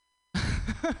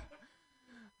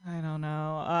don't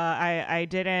know. I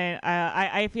didn't.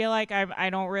 I feel like I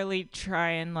don't really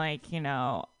try and, like, you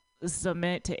know,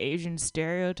 submit to Asian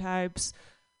stereotypes,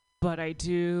 but I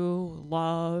do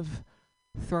love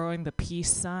throwing the peace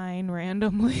sign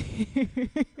randomly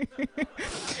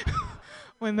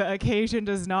when the occasion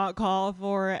does not call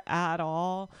for it at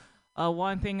all.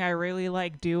 One thing I really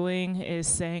like doing is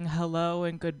saying hello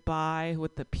and goodbye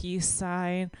with the peace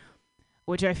sign,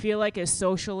 which I feel like is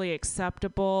socially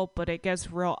acceptable, but it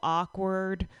gets real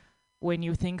awkward when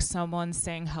you think someone's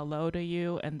saying hello to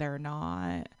you and they're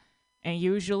not. And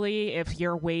usually if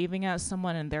you're waving at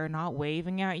someone and they're not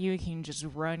waving at you, you can just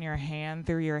run your hand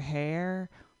through your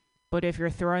hair. But if you're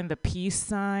throwing the peace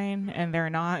sign and they're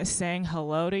not saying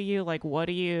hello to you, like, what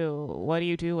do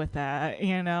you do with that?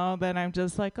 You know, then I'm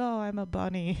just like, oh, I'm a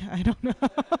bunny. I don't know.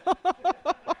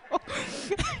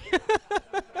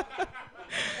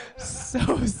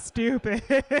 So stupid.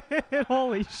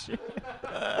 Holy shit.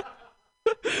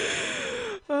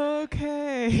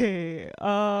 Okay.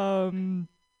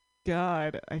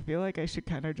 God, I feel like I should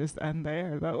kind of just end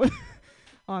there. That was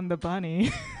on the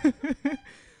bunny.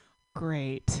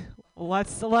 Great.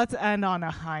 Let's end on a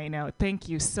high note. Thank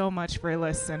you so much for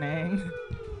listening.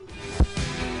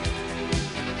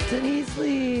 Denise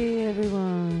Lee,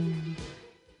 everyone.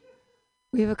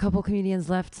 We have a couple comedians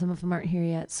left. Some of them aren't here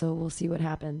yet, so we'll see what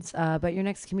happens. But your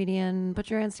next comedian, put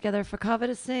your hands together for Kava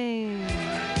to sing. She's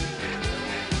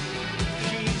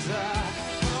a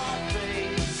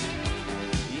heartbeat.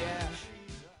 Yeah,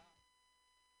 she's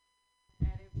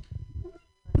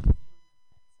a...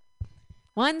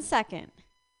 1 second.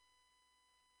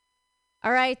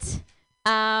 All right.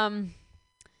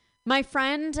 My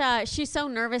friend, she's so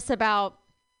nervous about,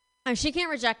 she can't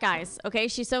reject guys, okay?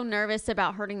 She's so nervous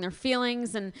about hurting their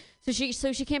feelings, and so she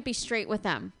can't be straight with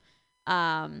them.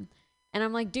 And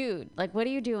I'm like, dude, like, what are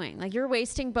you doing? Like, you're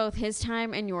wasting both his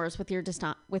time and yours with your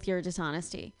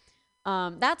dishonesty.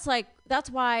 That's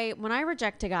why when I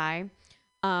reject a guy,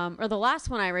 or the last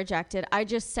one I rejected, I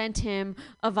just sent him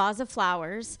a vase of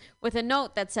flowers with a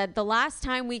note that said, the last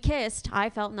time we kissed,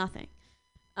 I felt nothing.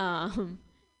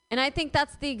 And I think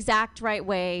that's the exact right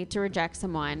way to reject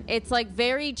someone. It's like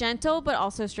very gentle, but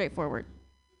also straightforward.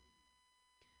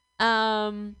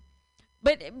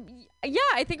 But yeah,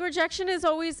 I think rejection is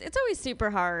always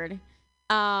super hard.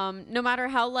 No matter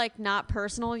how, like, not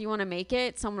personal you want to make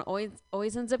it, someone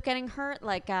always ends up getting hurt.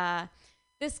 Like,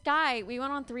 this guy, we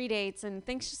went on 3 dates and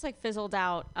things just, like, fizzled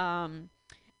out. And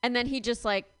then he just,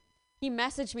 like, he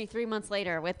messaged me 3 months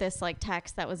later with this, like,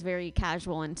 text that was very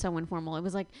casual and so informal. It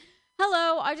was like,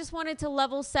 hello, I just wanted to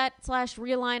level set /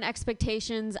 realign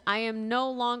expectations. I am no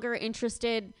longer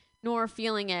interested nor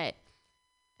feeling it.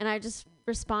 And I just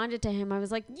responded to him. I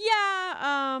was like,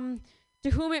 yeah,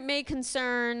 to whom it may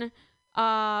concern,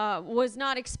 was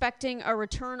not expecting a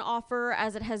return offer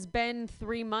as it has been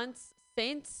 3 months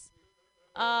since.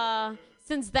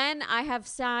 Since then, I have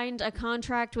signed a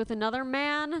contract with another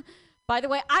man. By the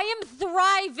way, I am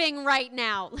thriving right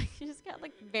now. Like, you just got,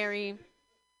 like, very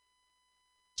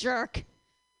jerk.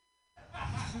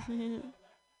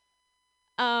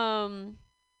 My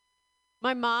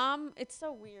mom, it's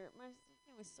so weird.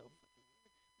 It was so fucking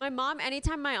weird. My mom,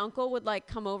 anytime my uncle would, like,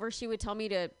 come over, she would tell me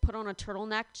to put on a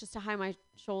turtleneck just to hide my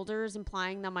shoulders,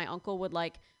 implying that my uncle would,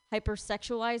 like,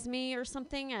 hypersexualize me or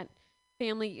something at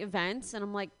family events. And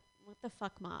I'm like, what the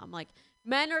fuck, Mom? Like,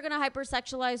 men are gonna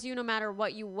hypersexualize you no matter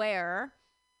what you wear.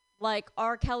 Like,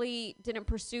 R. Kelly didn't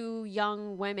pursue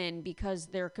young women because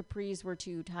their capris were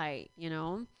too tight, you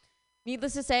know?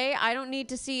 Needless to say, I don't need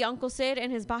to see Uncle Sid in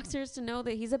his boxers to know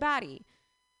that he's a baddie.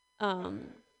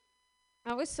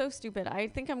 I was so stupid. I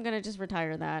think I'm going to just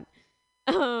retire that.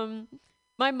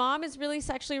 My mom is really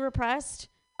sexually repressed,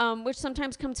 which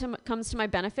sometimes comes to my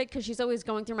benefit because she's always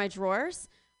going through my drawers.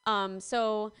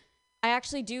 So I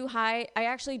actually do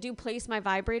place my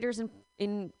vibrators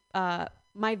in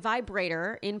my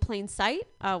vibrator in plain sight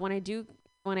when I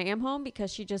am home,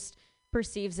 because she just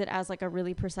perceives it as like a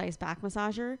really precise back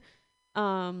massager,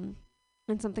 and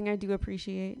something I do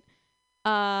appreciate.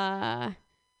 What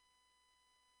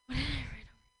did I write?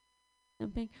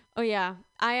 Something. Oh yeah,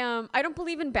 I don't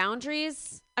believe in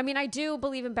boundaries. I mean, I do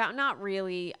believe in not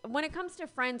really. When it comes to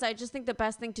friends, I just think the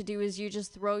best thing to do is you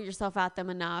just throw yourself at them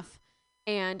enough,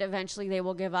 and eventually they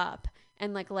will give up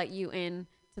and like let you in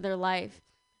to their life.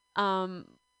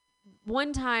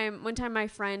 One time my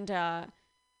friend, I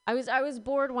was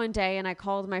bored one day and I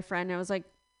called my friend and I was like,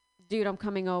 dude, I'm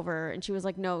coming over. And she was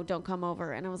like, no, don't come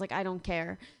over. And I was like, I don't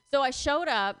care. So I showed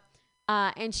up,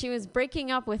 and she was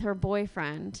breaking up with her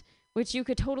boyfriend, which you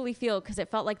could totally feel because it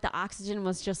felt like the oxygen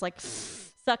was just like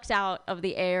sucked out of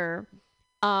the air.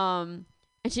 And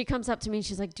she comes up to me and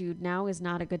she's like, dude, now is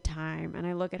not a good time. And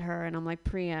I look at her and I'm like,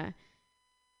 Priya,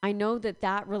 I know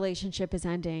that relationship is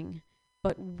ending,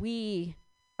 but we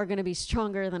are going to be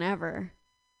stronger than ever.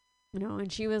 You know,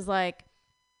 and she was like,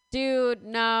 dude,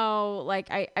 no, like,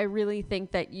 I really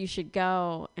think that you should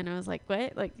go. And I was like,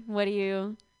 what? Like, what are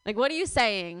you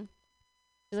saying?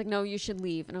 She's like, no, you should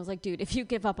leave. And I was like, dude, if you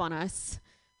give up on us,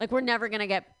 like, we're never going to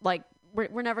get, like,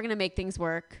 we're never going to make things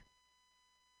work.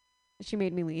 She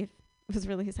made me leave. It was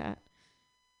really sad.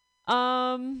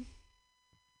 Yeah.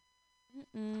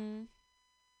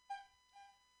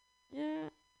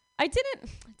 I didn't.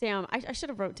 Damn, I should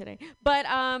have wrote today. But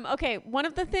okay, one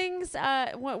of the things,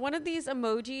 one of these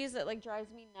emojis that like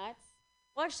drives me nuts.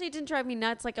 Well, actually, it didn't drive me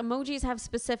nuts. Like emojis have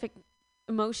specific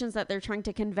emotions that they're trying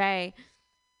to convey.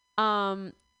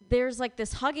 There's like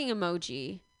this hugging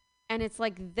emoji, and it's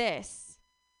like this.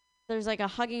 There's like a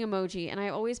hugging emoji, and I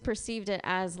always perceived it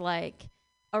as like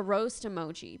a roast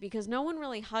emoji because no one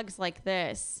really hugs like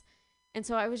this. And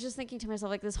so I was just thinking to myself,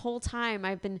 like this whole time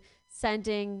I've been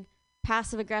sending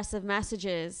passive aggressive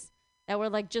messages that were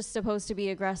like just supposed to be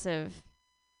aggressive.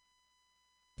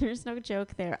 There's no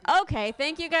joke there. Okay,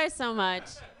 thank you guys so much.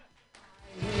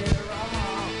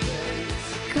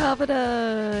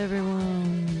 Kavada,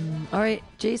 everyone. All right,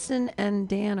 Jason and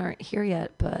Dan aren't here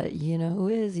yet, but you know who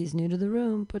is. He's new to the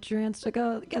room. Put your hands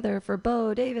together for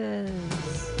Bo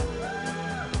Davis.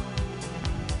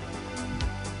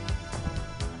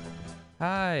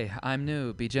 Hi, I'm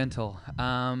new. Be gentle.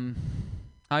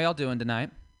 How y'all doing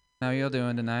tonight?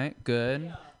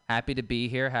 Good. Happy to be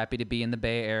here. Happy to be in the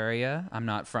Bay Area. I'm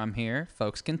not from here.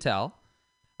 Folks can tell.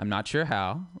 I'm not sure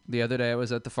how. The other day I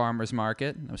was at the farmer's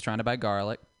market. I was trying to buy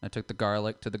garlic. I took the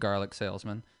garlic to the garlic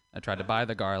salesman. I tried to buy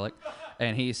the garlic.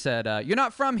 And he said, you're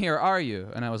not from here, are you?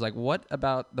 And I was like, what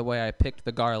about the way I picked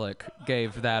the garlic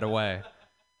gave that away?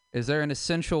 Is there an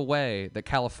essential way that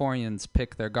Californians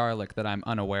pick their garlic that I'm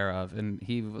unaware of? And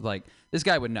he was like, this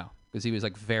guy would know because he was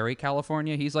like very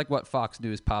California. He's like what Fox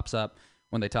News pops up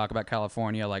when they talk about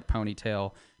California, like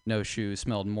ponytail, no shoes,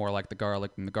 smelled more like the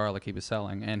garlic than the garlic he was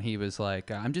selling. And he was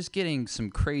like, I'm just getting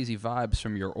some crazy vibes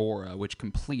from your aura, which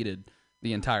completed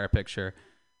the entire picture.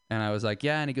 And I was like,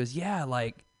 yeah. And he goes, yeah,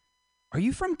 like, are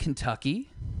you from Kentucky?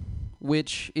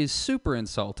 Which is super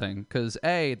insulting because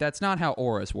A, that's not how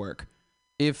auras work.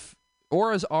 If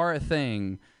auras are a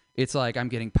thing, it's like I'm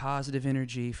getting positive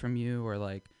energy from you or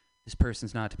like this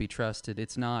person's not to be trusted.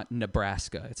 It's not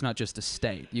Nebraska. It's not just a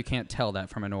state. You can't tell that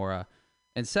from an aura.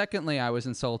 And secondly, I was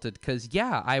insulted because,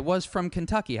 yeah, I was from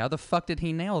Kentucky. How the fuck did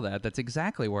he nail that? That's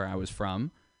exactly where I was from.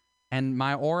 And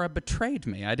my aura betrayed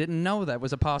me. I didn't know that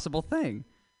was a possible thing.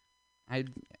 I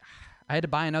had to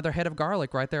buy another head of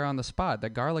garlic right there on the spot. That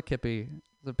garlic hippie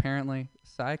was apparently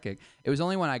psychic. It was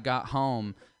only when I got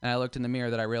home and I looked in the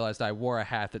mirror that I realized I wore a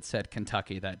hat that said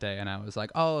Kentucky that day. And I was like,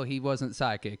 oh, he wasn't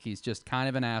psychic. He's just kind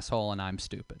of an asshole and I'm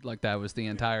stupid. Like that was the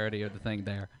entirety of the thing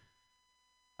there.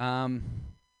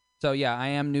 So yeah, I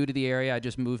am new to the area. I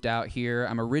just moved out here.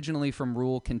 I'm originally from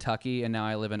rural Kentucky and now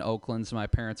I live in Oakland. So my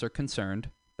parents are concerned.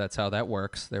 That's how that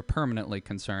works. They're permanently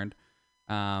concerned.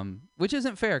 Which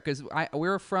isn't fair because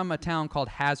we're from a town called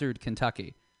Hazard,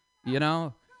 Kentucky. You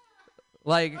know?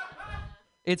 Like,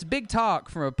 it's big talk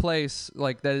from a place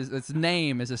like that. Its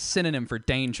name is a synonym for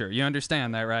danger. You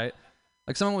understand that, right?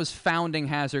 Like someone was founding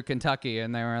Hazard, Kentucky,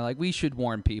 and they were like, we should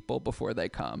warn people before they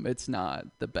come. It's not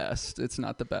the best. It's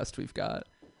not the best we've got.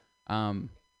 And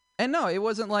no, it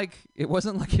wasn't like it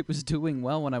was doing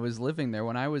well when I was living there.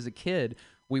 When I was a kid,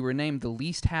 we were named the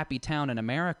least happy town in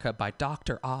America by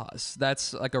Dr. Oz.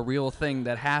 That's like a real thing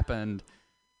that happened.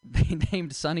 They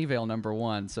named Sunnyvale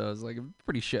 #1, so it was like a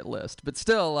pretty shit list. But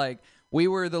still, like, we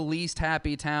were the least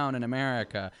happy town in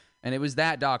America, and it was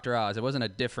that Dr. Oz. It wasn't a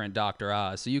different Dr.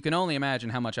 Oz. So you can only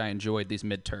imagine how much I enjoyed these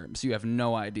midterms. You have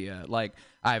no idea. Like,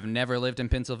 I've never lived in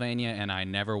Pennsylvania, and I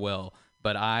never will,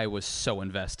 but I was so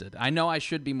invested. I know I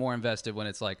should be more invested when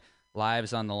it's like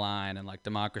lives on the line and like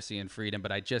democracy and freedom,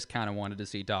 but I just kind of wanted to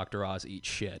see Dr. Oz eat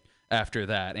shit after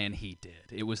that, and he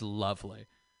did. It was lovely.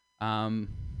 Let's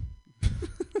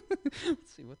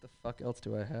see, what the fuck else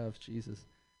do I have? Jesus,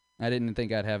 I didn't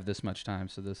think I'd have this much time,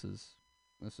 so this is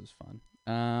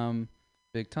fun.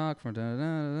 Big talk from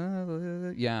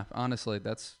yeah. Honestly,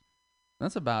 that's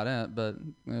about it. But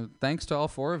thanks to all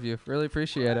four of you. Really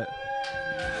appreciate it.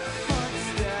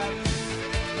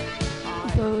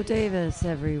 Bo Davis,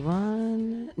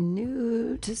 everyone.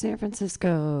 New to San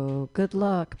Francisco. Good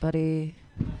luck, buddy.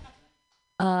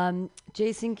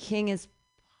 Jason King is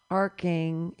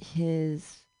parking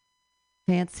his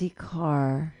fancy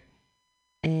car.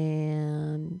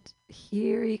 And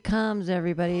here he comes,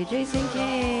 everybody. Jason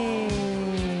King.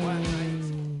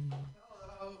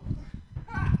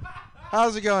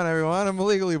 How's it going, everyone? I'm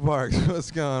illegally parked.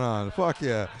 What's going on? Fuck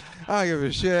yeah. I don't give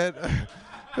a shit.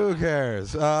 Who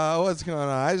cares? What's going on?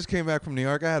 I just came back from New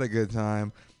York. I had a good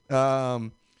time. I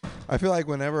feel like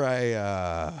whenever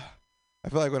I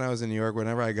when I was in New York,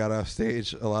 whenever I got off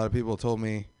stage, a lot of people told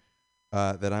me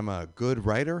that I'm a good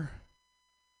writer,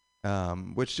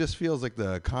 which just feels like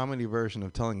the comedy version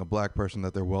of telling a black person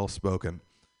that they're well-spoken.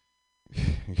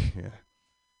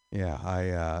 Yeah.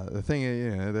 The thing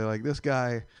is, they're like, this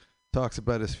guy talks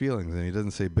about his feelings and he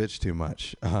doesn't say bitch too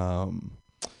much.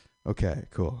 Okay,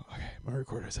 cool. Okay, my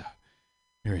recorder's out.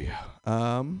 Here we go.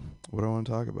 What do I want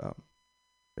to talk about?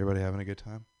 Everybody having a good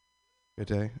time? Good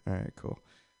day? All right, cool.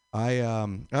 I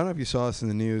don't know if you saw this in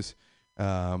the news,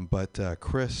 but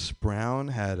Chris Brown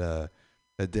had a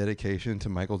dedication to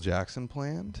Michael Jackson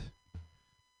planned.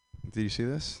 Did you see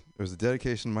this? There was a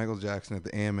dedication to Michael Jackson at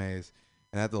the AMAs,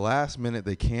 and at the last minute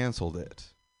they canceled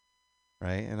it.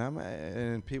 Right?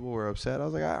 And people were upset. I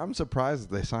was like, I'm surprised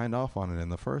that they signed off on it in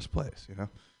the first place,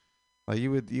 Like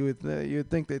you would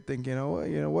think they'd think,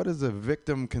 what does a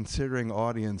victim considering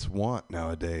audience want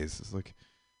nowadays? It's like,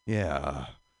 yeah,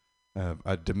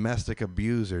 a domestic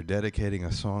abuser dedicating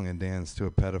a song and dance to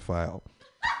a pedophile.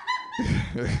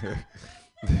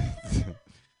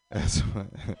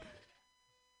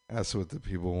 That's what the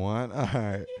people want. All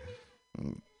right.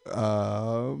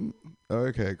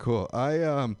 Okay, cool.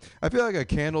 I feel like a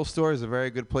candle store is a very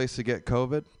good place to get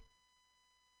COVID.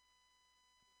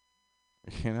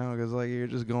 Because like you're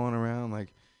just going around,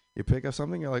 like you pick up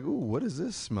something, you're like, ooh, what does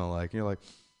this smell like? And you're like,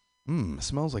 it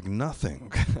smells like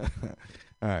nothing.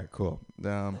 All right, cool.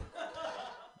 Dumb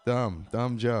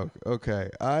joke. Okay,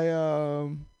 I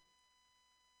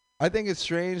think it's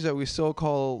strange that we still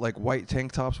call like white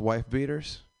tank tops wife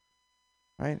beaters,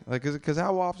 right? Like, because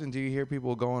how often do you hear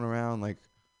people going around like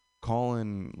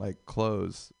calling like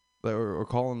clothes or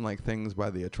calling like things by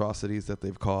the atrocities that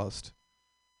they've caused,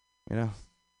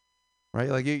 Right?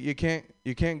 Like you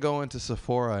can't go into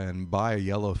Sephora and buy a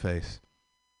yellow face.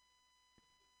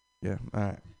 Yeah, all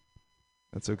right.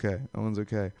 That's okay. That one's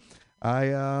okay.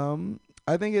 I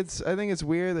think it's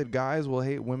weird that guys will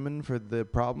hate women for the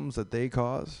problems that they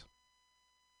cause.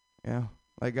 Yeah.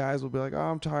 Like guys will be like, "Oh,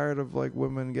 I'm tired of like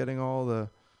women getting all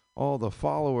the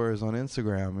followers on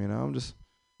Instagram, I'm just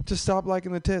stop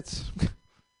liking the tits."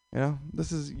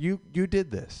 This is you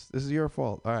did this. This is your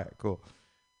fault. All right, cool.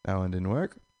 That one didn't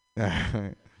work.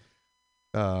 Okay.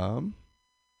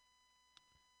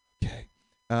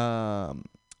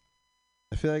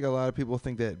 I feel like a lot of people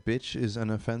think that bitch is an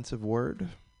offensive word,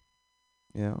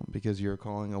 because you're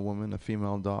calling a woman a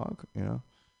female dog,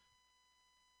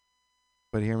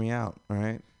 But hear me out, all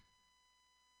right?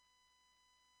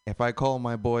 If I call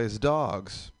my boys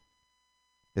dogs,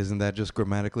 isn't that just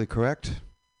grammatically correct?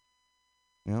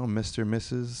 Mr.,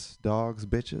 Mrs., dogs,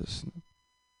 bitches.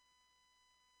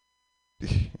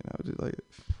 Like,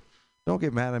 don't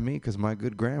get mad at me because my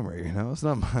good grammar, it's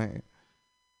not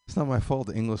my fault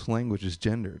the English language is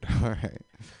gendered. All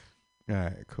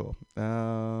right, cool.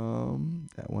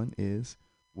 That one is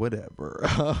whatever.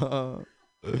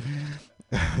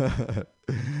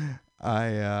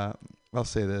 I'll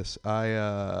say this.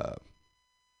 I'm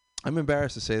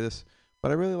embarrassed to say this, but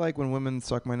I really like when women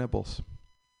suck my nipples.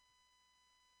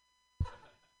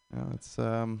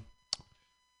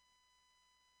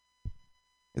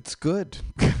 It's good,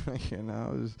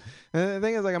 And the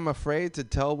thing is, like, I'm afraid to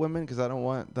tell women because I don't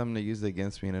want them to use it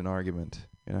against me in an argument.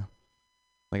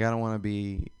 Like I don't want to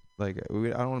be like I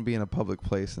don't want to be in a public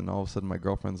place and all of a sudden my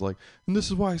girlfriend's like, "And this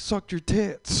is why I sucked your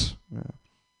tits." I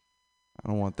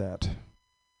don't want that.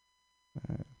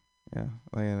 Yeah,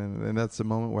 and that's the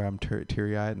moment where I'm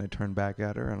teary-eyed and I turn back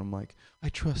at her and I'm like, "I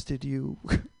trusted you."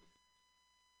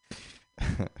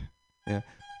 Yeah.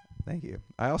 Thank you.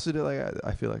 I also do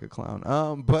I feel like a clown.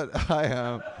 But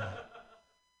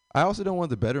I also don't want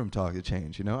the bedroom talk to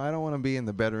change. You know, I don't want to be in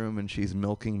the bedroom and she's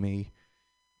milking me.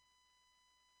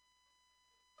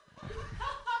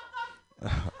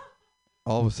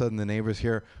 All of a sudden, the neighbors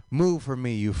hear, "Move for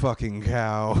me, you fucking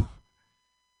cow!"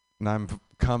 And I'm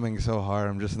coming so hard,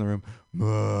 I'm just in the room.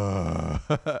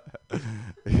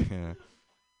 Yeah.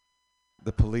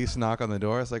 The police knock on the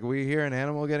door. It's like, "We hear an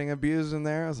animal getting abused in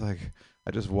there." I was like,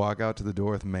 I just walk out to the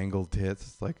door with mangled tits.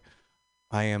 It's like,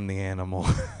 I am the animal.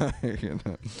 You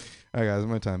know? All right, guys,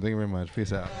 my time. Thank you very much.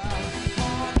 Peace out.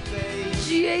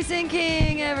 Jason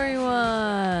King,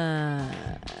 everyone.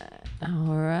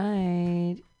 All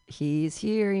right. He's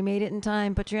here. He made it in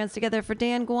time. Put your hands together for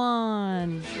Dan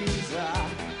Guan.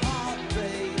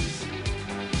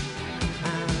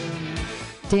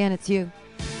 Dan, it's you.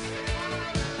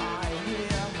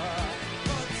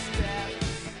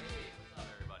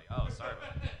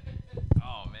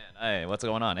 Hey, what's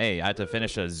going on? Hey, I had to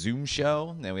finish a Zoom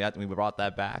show, and we brought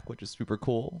that back, which is super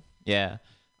cool. Yeah,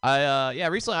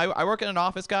 recently I work in an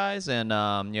office, guys, and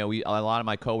a lot of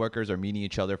my coworkers are meeting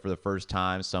each other for the first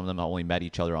time. Some of them only met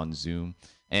each other on Zoom,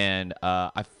 and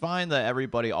I find that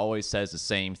everybody always says the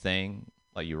same thing.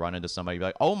 Like, you run into somebody, you're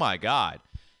like, "Oh my God,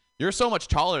 you're so much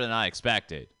taller than I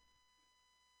expected,"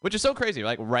 which is so crazy,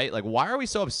 like, right? Like, why are we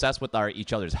so obsessed with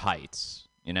each other's heights?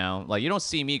 You know, like, you don't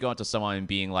see me going to someone and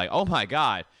being like, "Oh my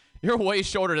God, you're way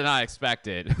shorter than I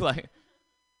expected." you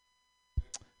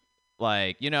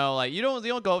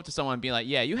don't go up to someone and be like,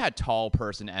 "Yeah, you had tall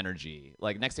person energy."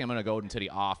 Like, next thing I'm gonna go into the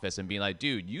office and be like,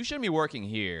 "Dude, you shouldn't be working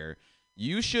here.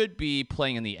 You should be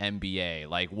playing in the NBA.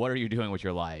 Like, what are you doing with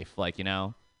your life?"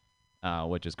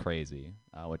 Which is crazy.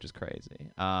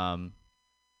 Some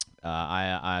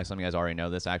of you guys already know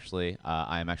this. Actually,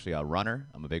 I am actually a runner.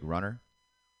 I'm a big runner.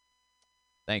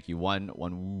 Thank you. One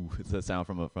woo. It's the sound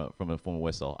from a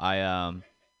whistle.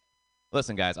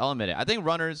 Listen, guys, I'll admit it. I think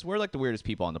runners, we're like the weirdest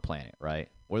people on the planet, right?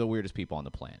 We're the weirdest people on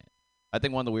the planet. I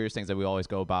think one of the weirdest things that we always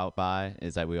go by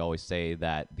is that we always say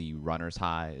that the runner's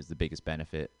high is the biggest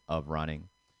benefit of running.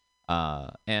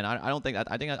 And I don't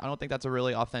think that's a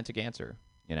really authentic answer.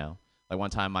 You know, like, one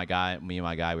time me and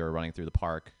my guy, we were running through the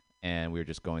park, and we were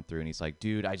just going through, and he's like,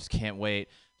 "Dude, I just can't wait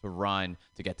to run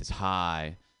to get this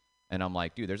high." And I'm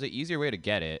like, "Dude, there's an easier way to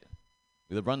get it.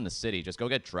 We live run in the city. Just go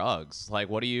get drugs. Like,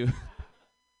 what do you?"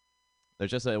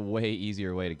 There's just a way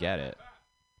easier way to get it.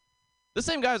 The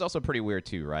same guy is also pretty weird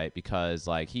too, right? Because,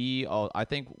 like, I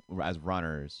think as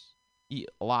runners, he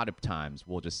a lot of times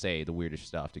will just say the weirdest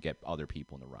stuff to get other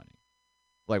people into running.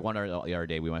 Like, the other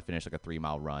day, we went to finish like a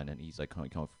 3-mile run, and he's like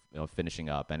finishing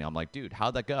up, and I'm like, "Dude,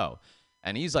 how'd that go?"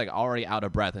 And he's like already out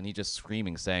of breath, and he's just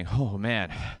screaming, saying, "Oh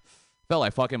man, felt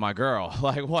like fucking my girl."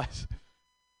 Like, what?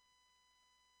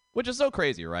 Which is so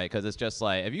crazy, right? Because it's just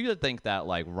like, if you think that,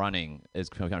 like, running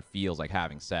kind of feels like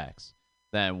having sex,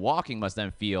 then walking must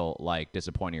then feel like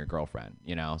disappointing your girlfriend,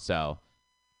 you know? So,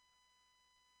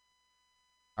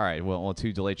 all right, well,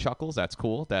 2 delayed chuckles. That's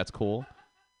cool.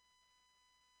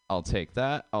 I'll take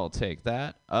that.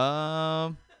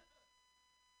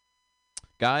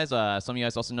 Guys, some of you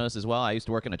guys also noticed as well, I used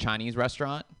to work in a Chinese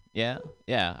restaurant. Yeah.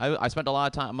 I spent a lot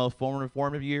of time, most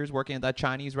formative years working at that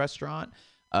Chinese restaurant.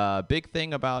 Big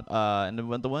thing about, and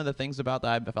one of the things about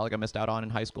that I felt like I missed out on in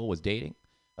high school was dating.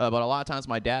 But a lot of times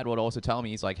my dad would also tell me,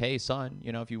 he's like, "Hey, son,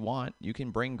 you know, if you want, you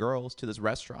can bring girls to this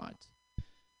restaurant."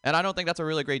 And I don't think that's a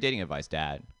really great dating advice,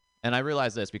 Dad. And I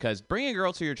realize this because bringing a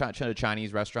girl to your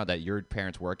Chinese restaurant that your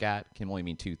parents work at can only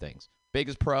mean 2 things.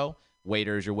 Biggest pro,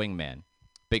 waiter is your wingman.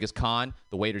 Biggest con,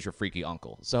 the waiter's your freaky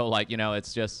uncle. So, like, you know,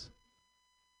 it's just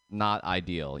not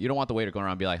ideal. You don't want the waiter going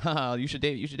around and be like, "Haha, you should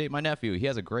date my nephew. He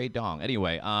has a great dong."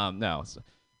 Anyway, no.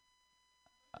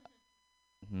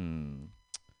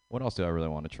 What else do I really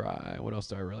want to try?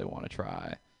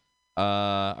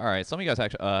 All right. Some of you guys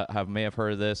actually may have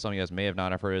heard of this. Some of you guys may have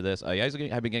not have heard of this. You guys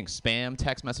have been getting spam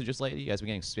text messages lately. You guys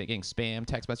been getting spam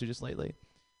text messages lately?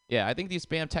 Yeah, I think these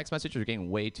spam text messages are getting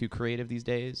way too creative these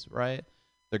days, right?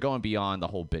 They're going beyond the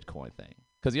whole Bitcoin thing.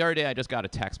 Because the other day I just got a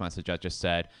text message that just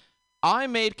said, "I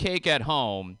made cake at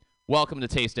home. Welcome to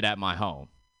taste it at my home."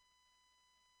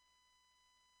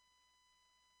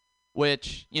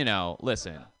 Which, you know,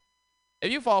 listen,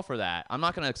 if you fall for that, I'm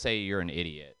not going to say you're an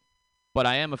idiot, but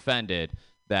I am offended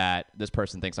that this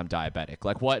person thinks I'm diabetic.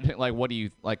 Like, what? Like, what do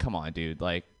you, like, come on, dude.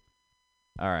 Like,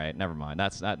 all right, never mind.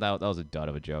 That was a dud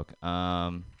of a joke.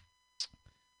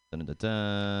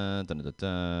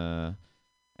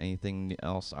 Anything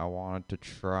else I wanted to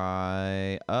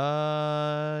try?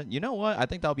 You know what? I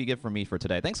think that'll be good for me for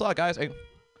today. Thanks a lot, guys.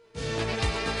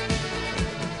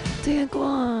 Dan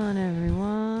Guan,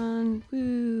 everyone.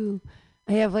 Woo.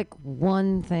 I have like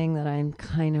one thing that I'm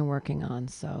kind of working on,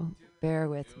 so bear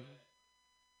with me.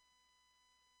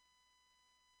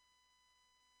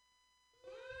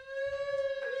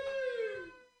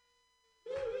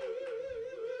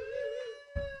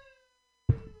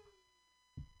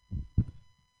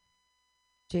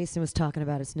 Jason was talking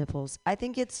about his nipples. I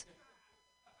think it's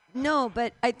no,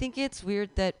 but I think it's weird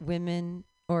that women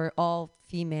or all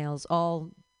females,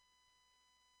 when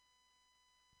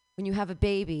you have a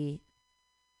baby,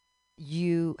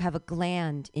 you have a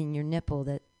gland in your nipple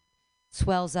that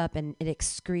swells up and it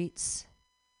excretes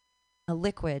a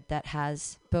liquid that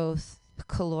has both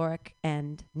caloric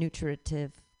and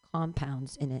nutritive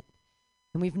compounds in it.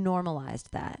 And we've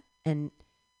normalized that. And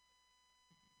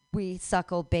we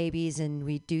suckle babies and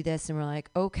we do this and we're like,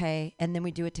 okay. And then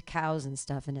we do it to cows and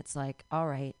stuff. And it's like, all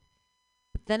right.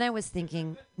 But then I was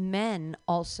thinking men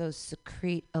also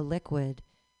secrete a liquid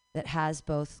that has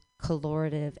both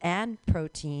caloric and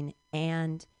protein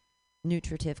and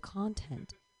nutritive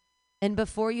content. And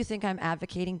before you think I'm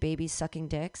advocating babies sucking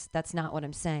dicks, that's not what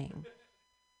I'm saying.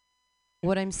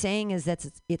 What I'm saying is that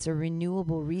it's a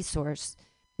renewable resource,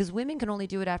 because women can only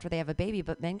do it after they have a baby,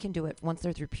 but men can do it once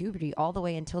they're through puberty all the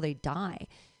way until they die.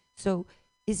 So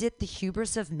is it the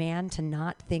hubris of man to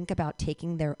not think about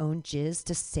taking their own jizz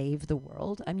to save the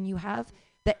world? I mean, you have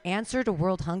the answer to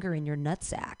world hunger in your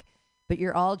nutsack, but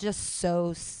you're all just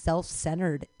so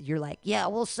self-centered. You're like, yeah,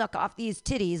 we'll suck off these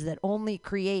titties that only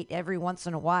create every once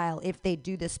in a while if they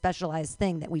do this specialized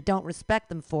thing that we don't respect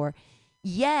them for.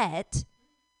 Yet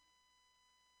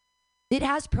it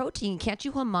has protein. Can't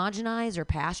you homogenize or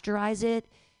pasteurize it?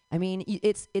 I mean,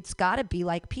 it's got to be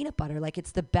like peanut butter, like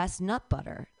it's the best nut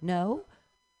butter. No?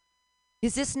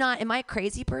 Is this not, am I a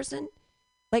crazy person?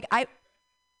 Like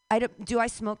do I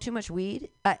smoke too much weed?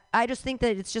 I just think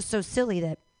that it's just so silly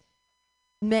that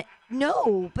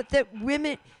no, but that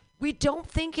women, we don't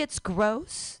think it's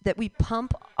gross that we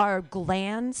pump our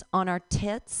glands on our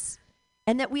tits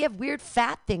and that we have weird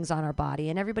fat things on our body.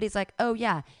 And everybody's like, oh,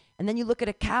 yeah. And then you look at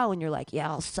a cow and you're like, yeah,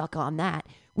 I'll suck on that,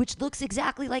 which looks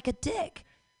exactly like a dick.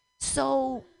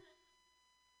 So,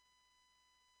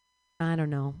 I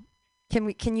don't know.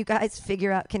 Can you guys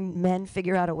figure out, can men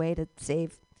figure out a way to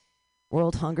save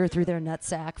world hunger through their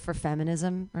nutsack for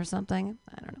feminism or something?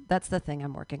 I don't know. That's the thing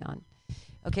I'm working on.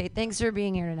 Okay, thanks for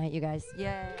being here tonight, you guys.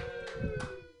 Yay.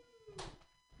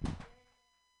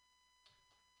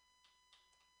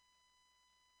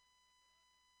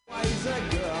 Why's a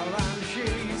girl and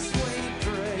she's sweet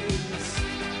dreams?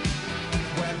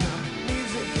 When the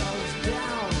music goes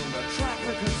down, the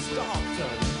traffic has stopped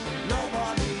and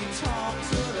nobody talks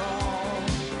at all.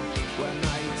 When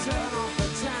they turn off the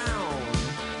town,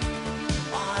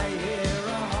 I hear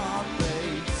a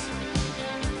heartbeat.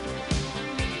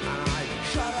 And I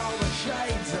shut all the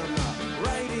shades and the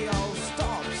radio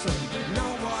stops and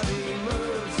nobody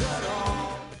moves at all.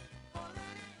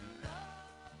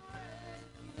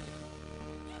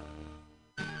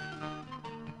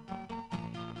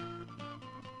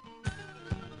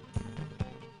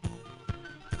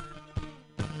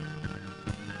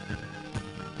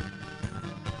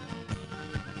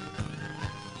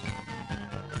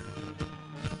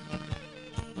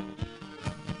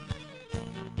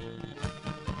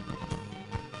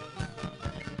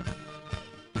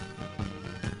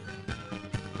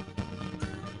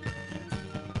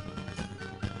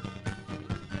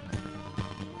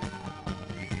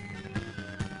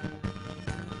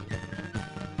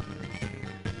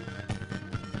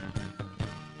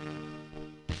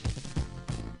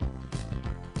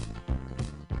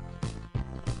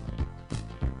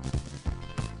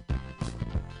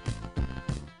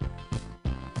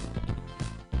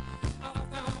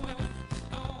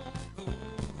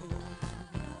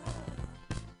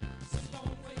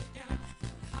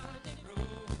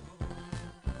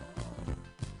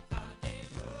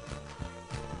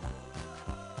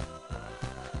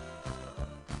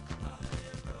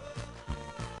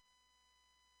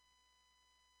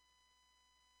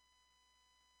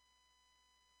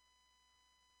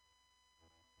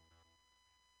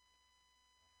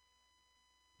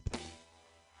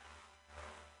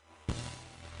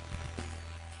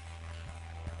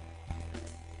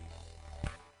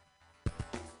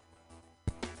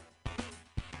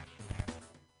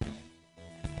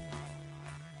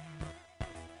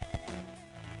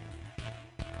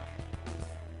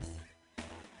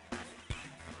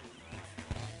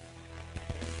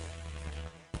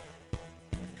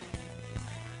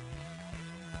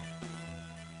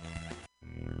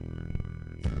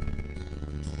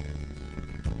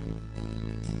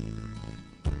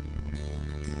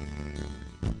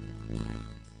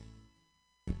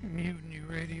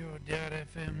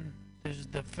 MutinyRadio.fm. This is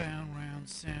the Found Round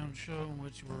Sound Show in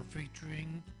which we're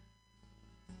featuring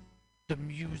the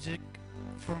music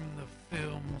from the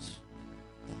films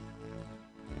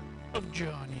of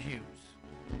John Hughes.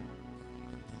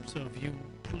 So if you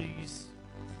please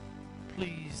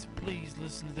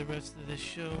listen to the rest of this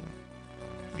show,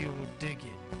 You'll dig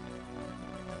it.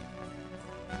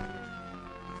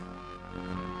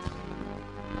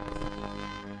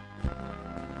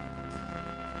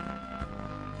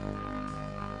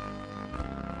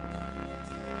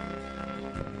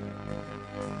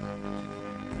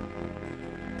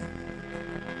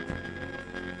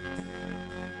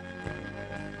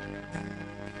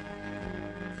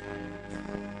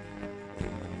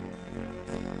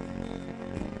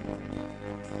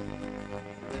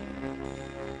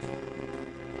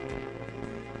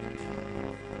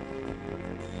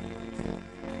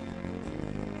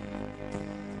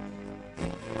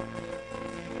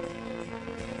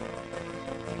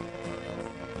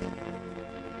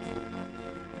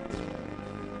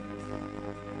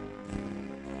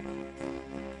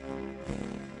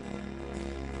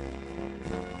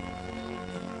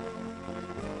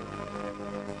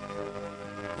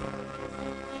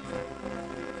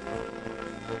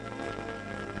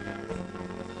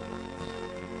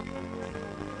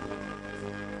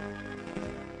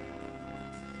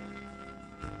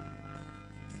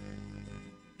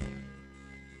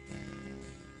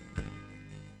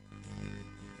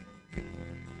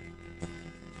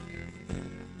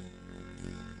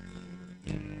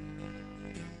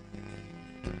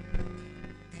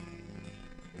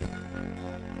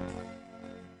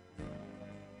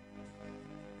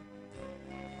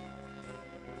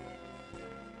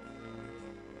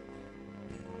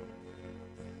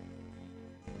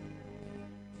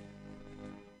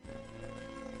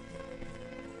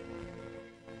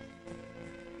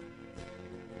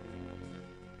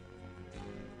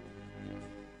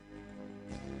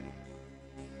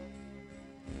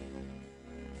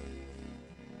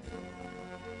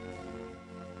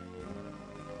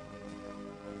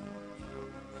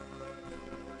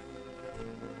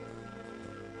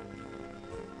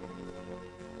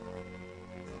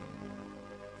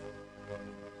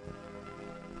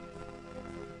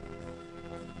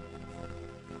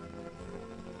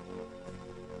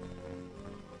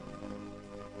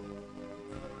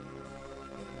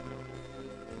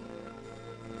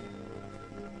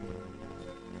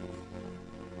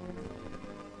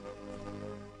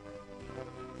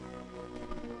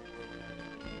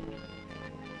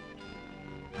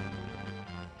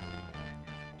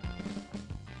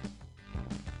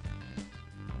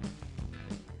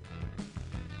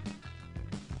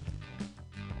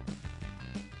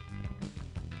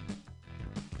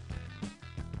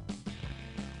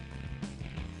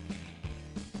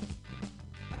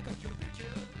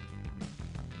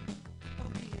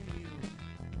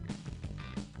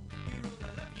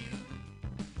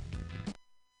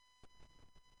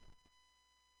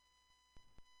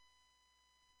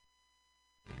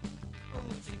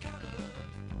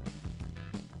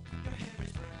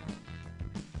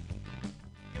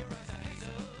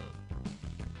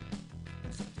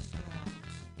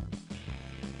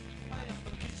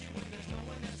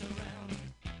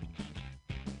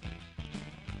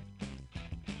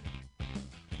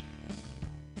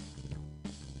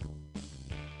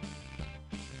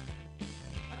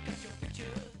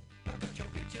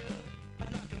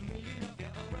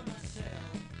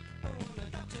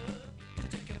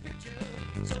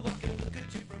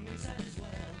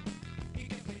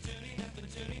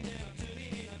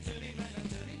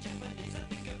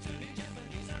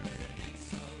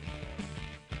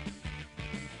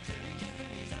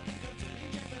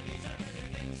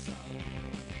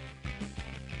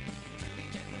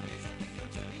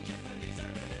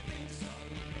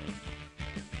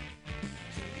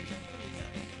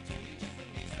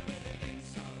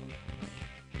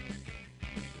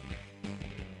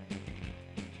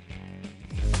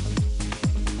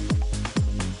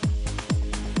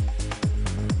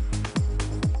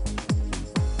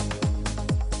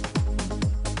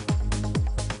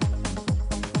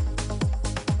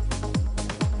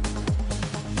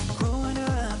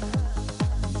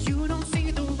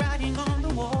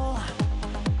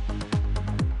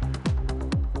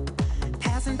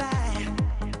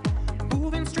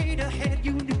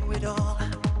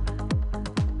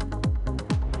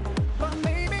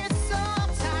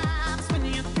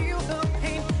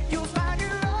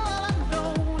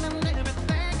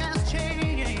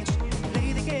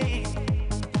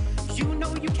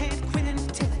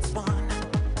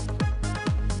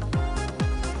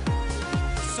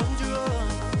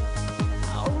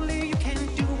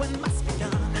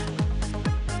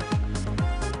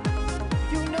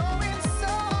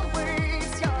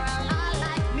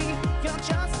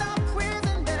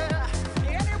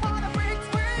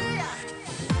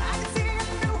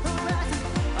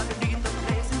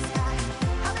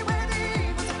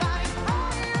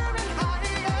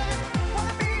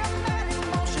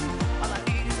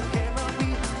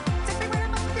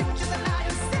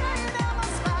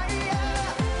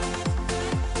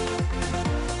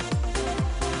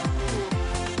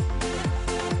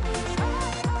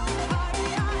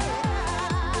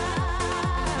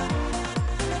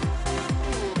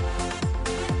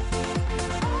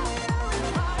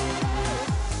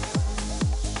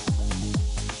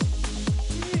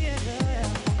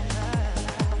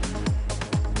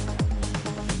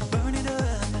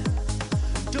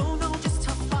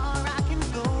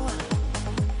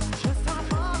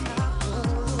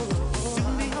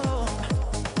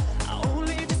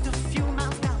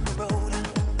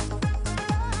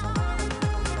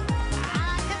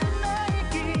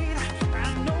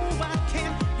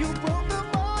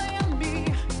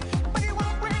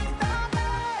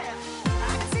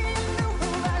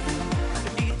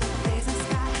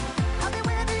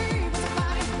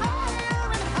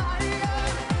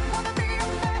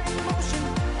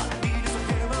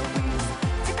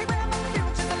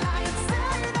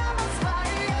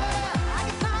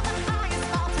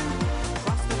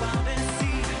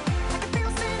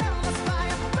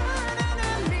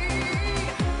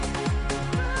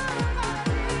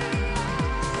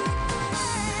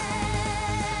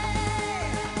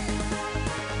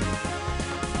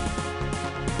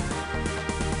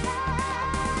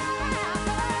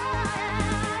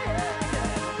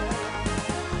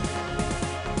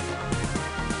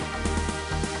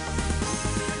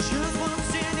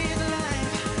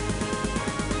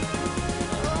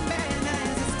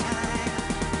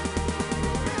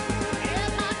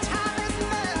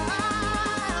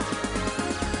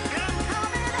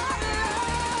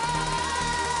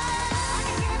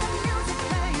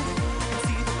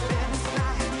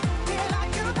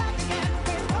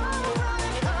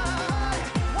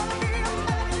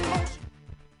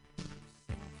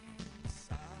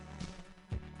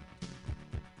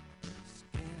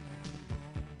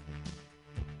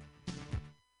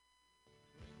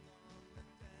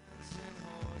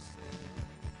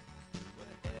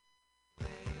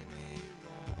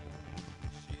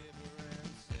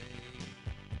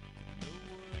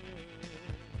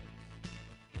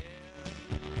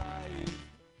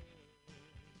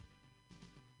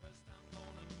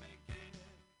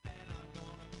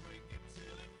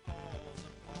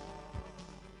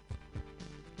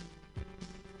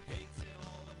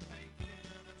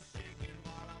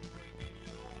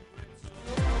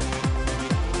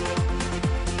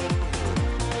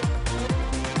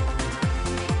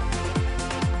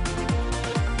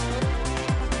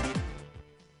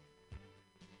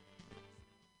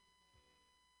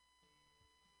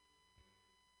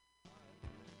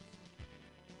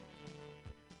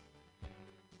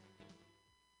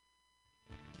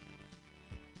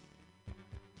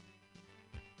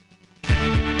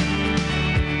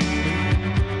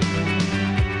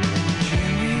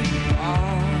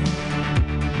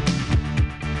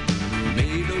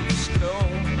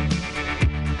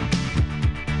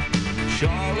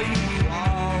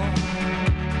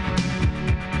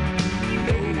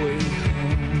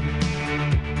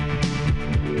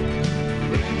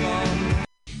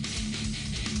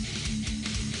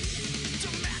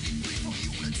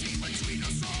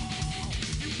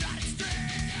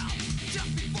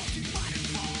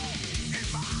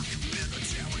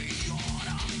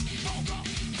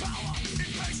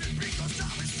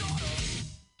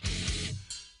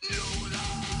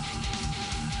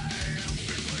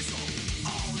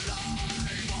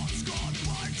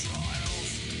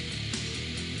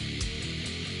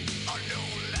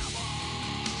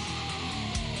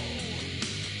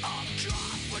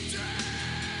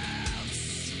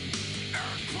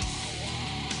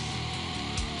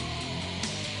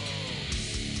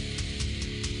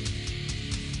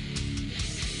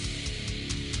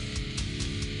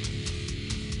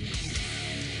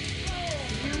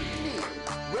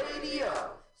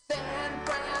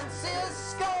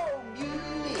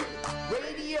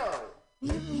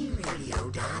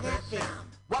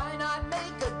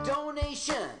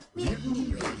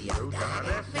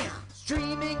 MutinyRadio.fm.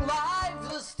 Streaming live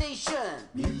the station.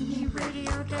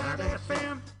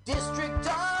 MutinyRadio.fm. District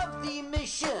of the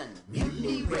Mission.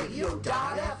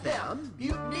 MutinyRadio.fm.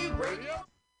 Mutiny Radio.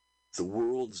 The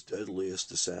world's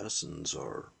deadliest assassins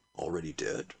are already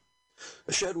dead.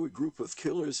 A shadowy group of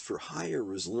killers for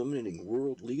hire is eliminating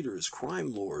world leaders,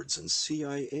 crime lords, and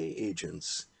CIA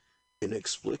agents.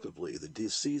 Inexplicably, the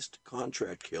deceased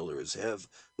contract killers have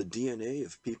the DNA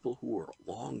of people who are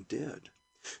long dead.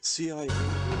 CIA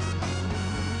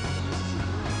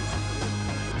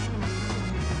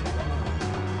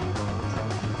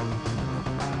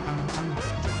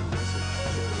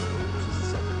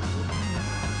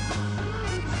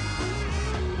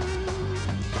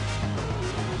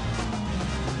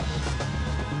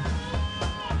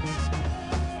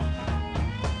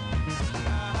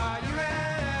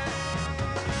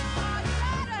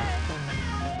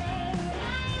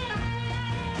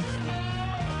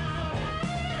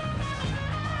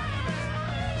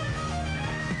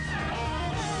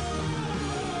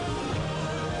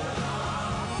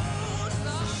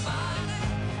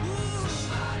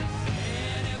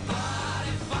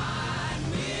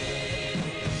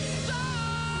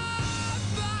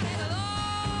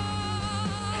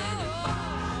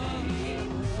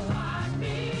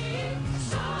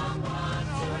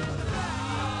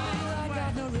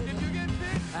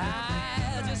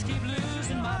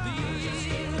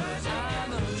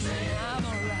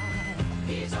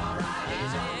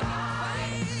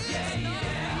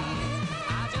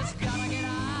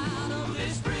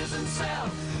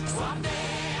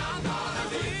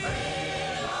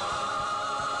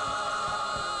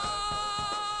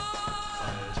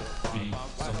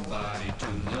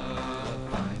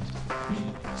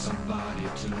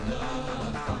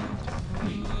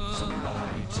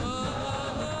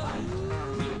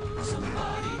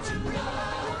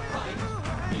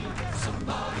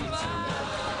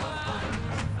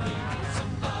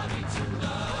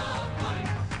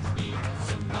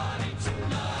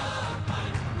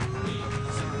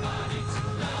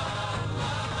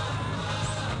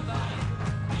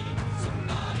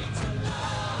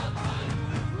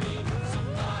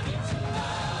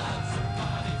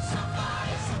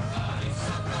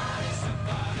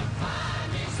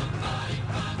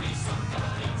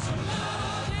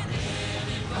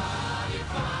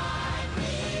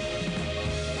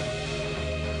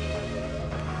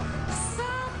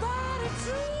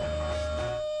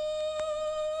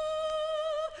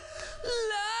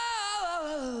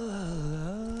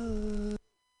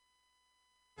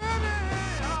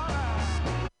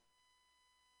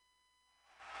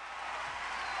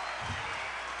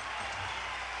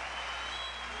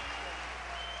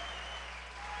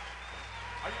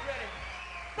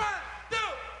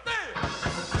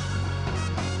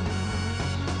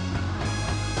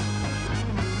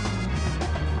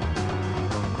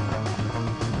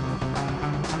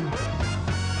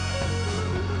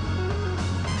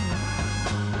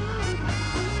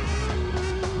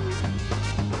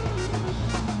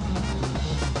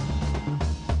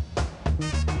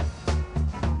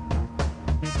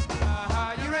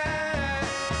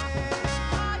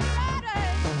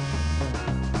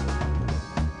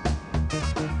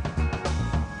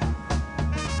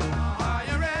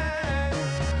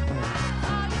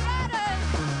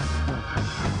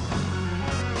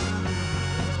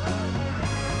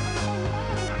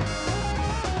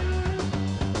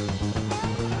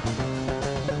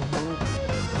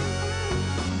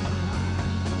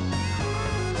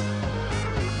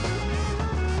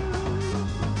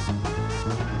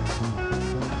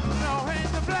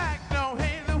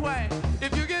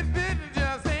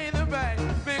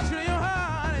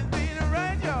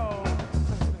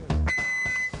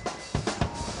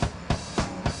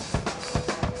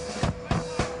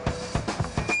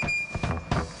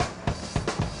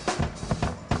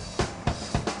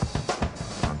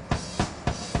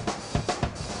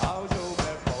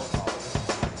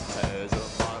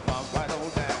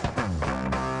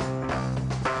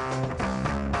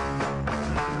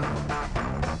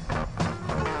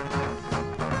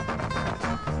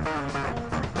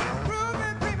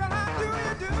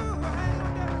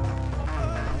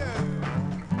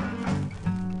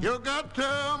You got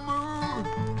to move.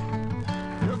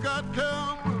 You got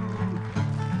to move.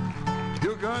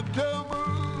 You got to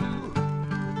move.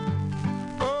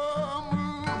 Oh,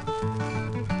 move.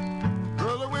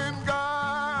 Brother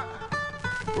Wingard.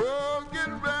 Oh, get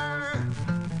ready.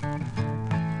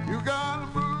 You gotta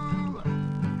move.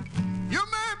 You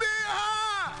may be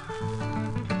high.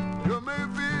 You may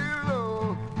be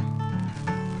low.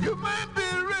 You may be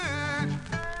rich.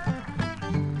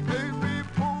 May be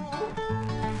poor.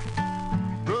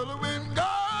 Brother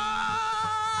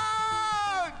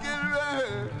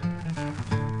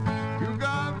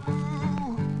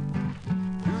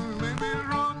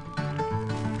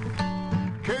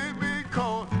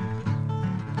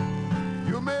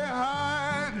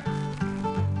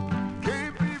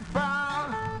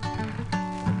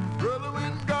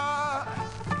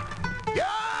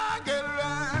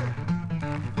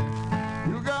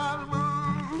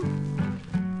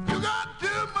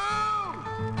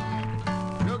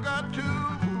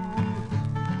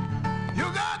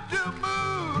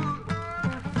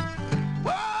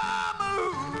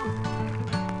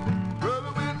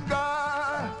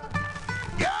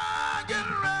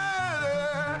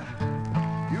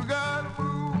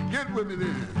me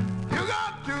then. You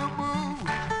got to move.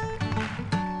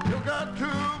 You got to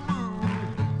move.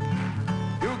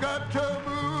 You got to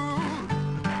move.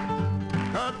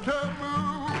 Got to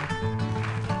move.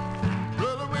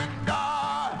 Brother, when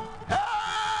God,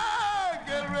 hey,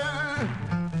 get ready.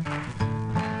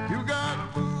 You got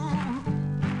to move.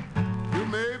 You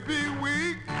may be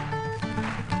weak.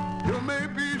 You may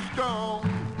be strong.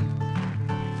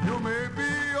 You may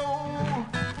be old.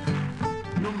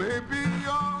 You may be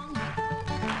young.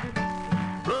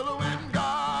 Brother, when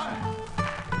God,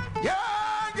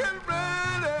 yeah, get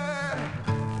ready.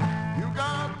 You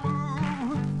got to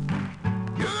move.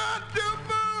 You got to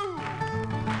move.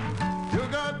 You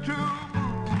got to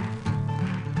move.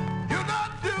 You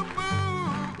got to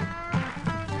move.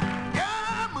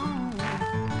 Yeah, move.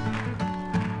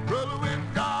 Brother, when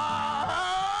God,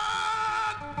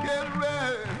 get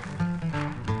ready.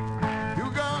 You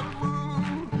got to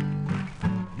move.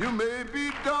 You may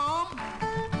be dumb,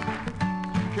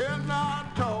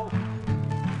 cannot talk.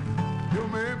 You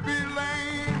may be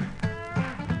lame,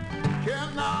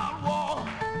 cannot walk.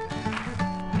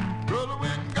 Brother,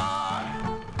 when God,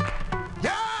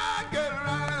 yeah, get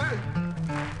ready.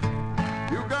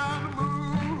 You got to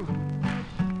move.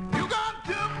 You got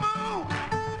to move.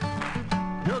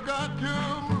 You got to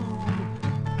move.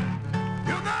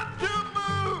 You got to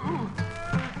move.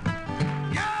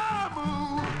 Yeah,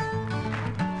 move.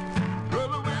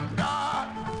 Brother, when God,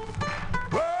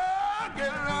 oh,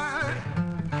 get ready.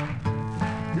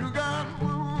 You got to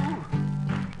move.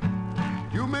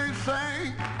 You may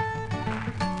sing.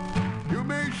 You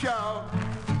may shout.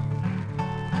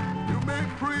 You may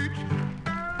preach.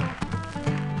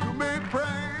 You may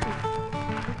pray.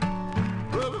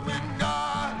 Brother, when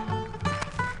God,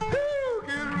 you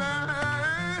get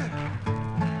ready.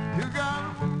 You got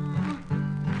to move.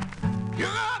 You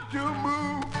got to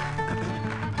move.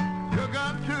 You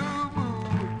got to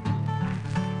move.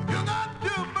 You got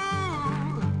to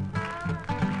move.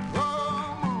 Oh,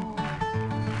 move.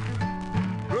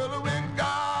 Brother, when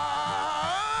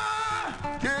God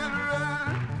get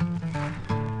ready,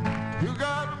 you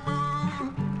got to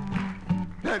move.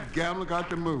 That gambler got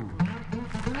to move.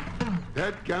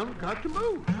 That gambler got to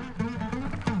move.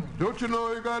 Don't you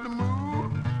know you got to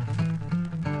move?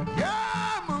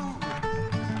 Yeah, move.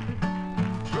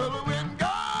 Brother, when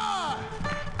God,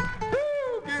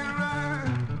 get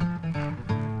ready,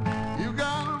 you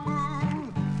got to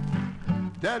move.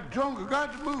 That drunker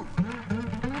got to move.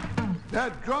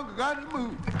 That drunker got to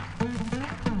move.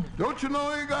 Don't you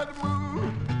know you got to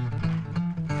move?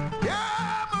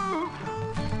 Yeah, move.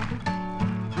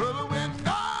 Brother, when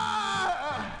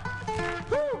God,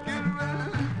 get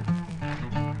ready,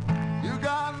 you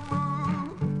got to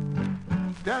move.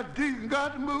 That deacon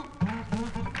got to move.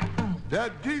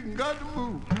 That deacon got to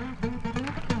move.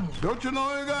 Don't you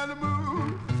know you got to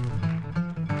move?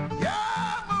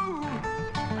 Yeah, move.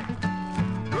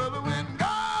 Brother, when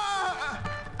God,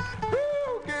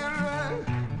 get ready,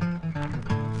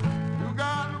 you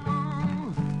got to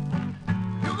move.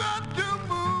 You got to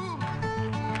move.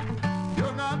 You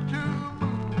got to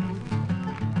move.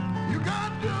 You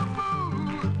got to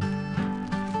move.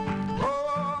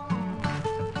 Oh,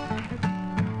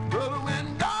 brother, when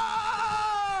God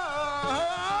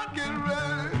get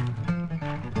ready,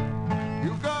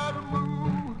 you got to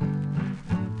move.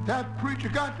 That preacher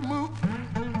got to move.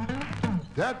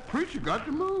 That preacher got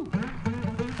to move.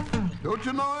 Don't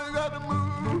you know you got to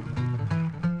move?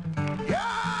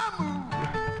 Yeah, move.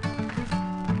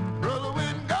 Brother,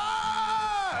 when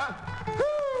God,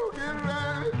 get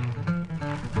ready,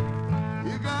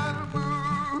 you got to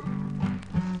move.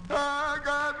 I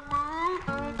got to move.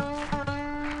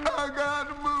 I got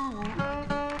to move.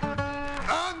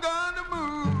 I got to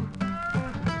move.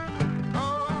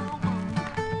 Oh, move.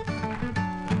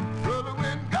 Brother,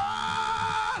 when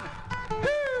God,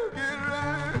 get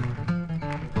ready,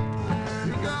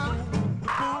 you got to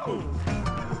boom,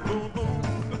 boom, boom,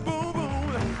 boom, boom, boom,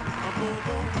 boom,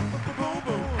 boom, boom, boom,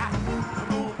 boom,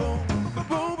 boom,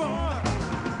 boom, boom,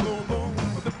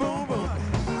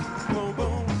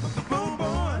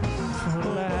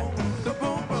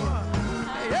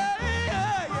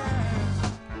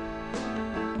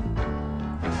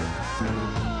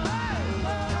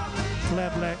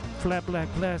 Flat Black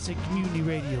Classic Community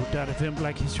Radio .fm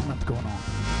Black History Month going on.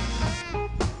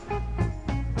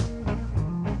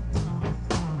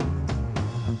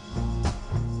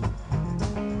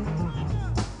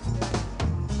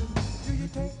 Do you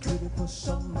take credit for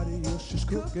somebody else's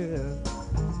cooking?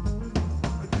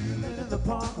 Or do you live in the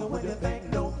park when you think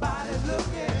nobody's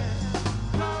looking?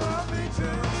 Follow me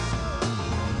too.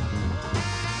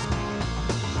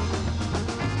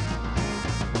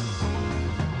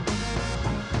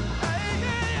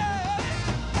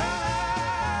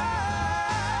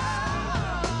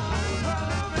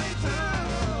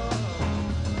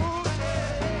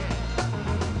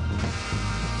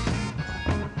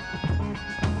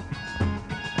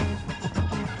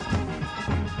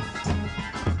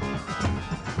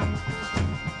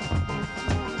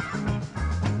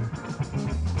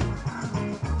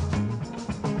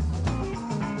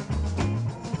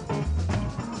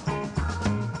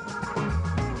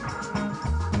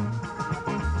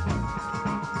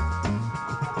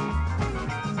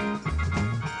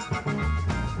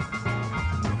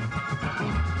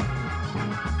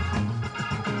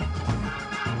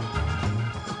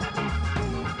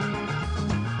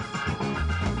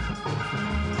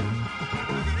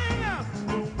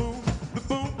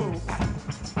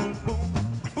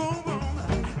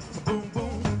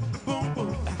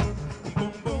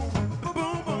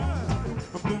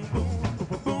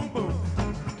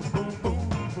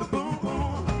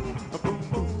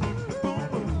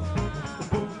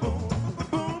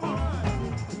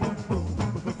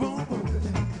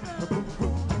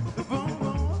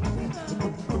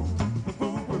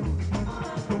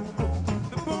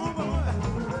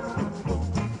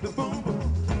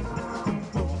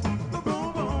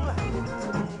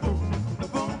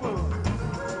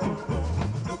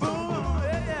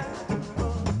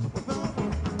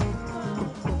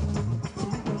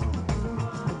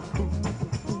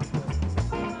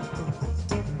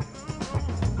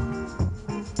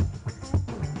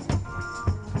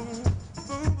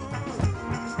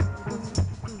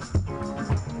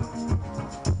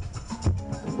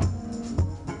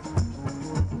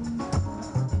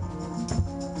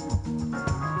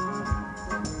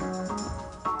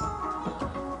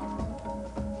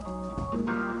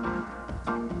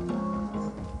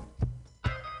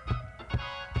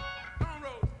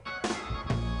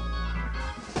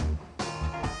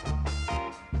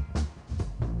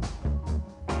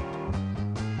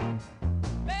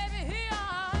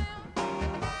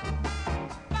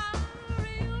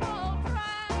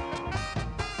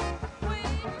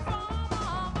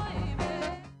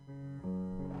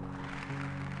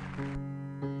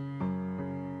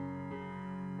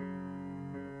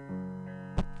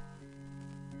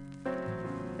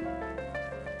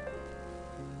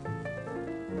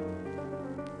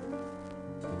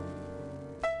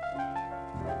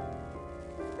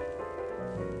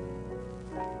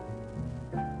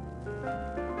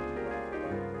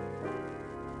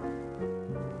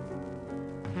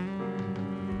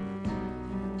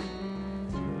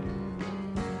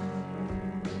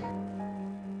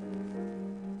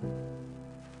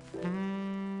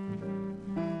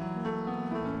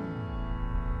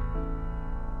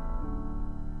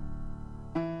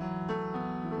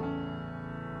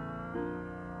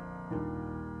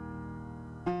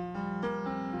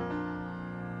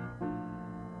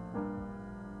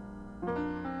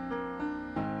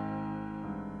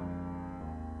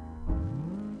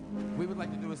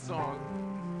 do a song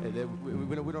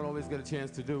that we don't always get a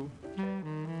chance to do.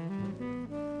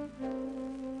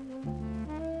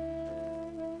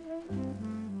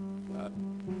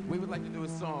 We would like to do a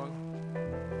song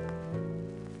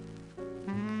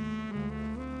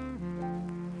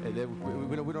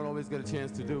that we don't always get a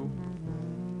chance to do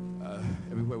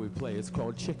everywhere we play. It's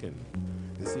called Chicken.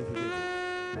 Let's see if you get it.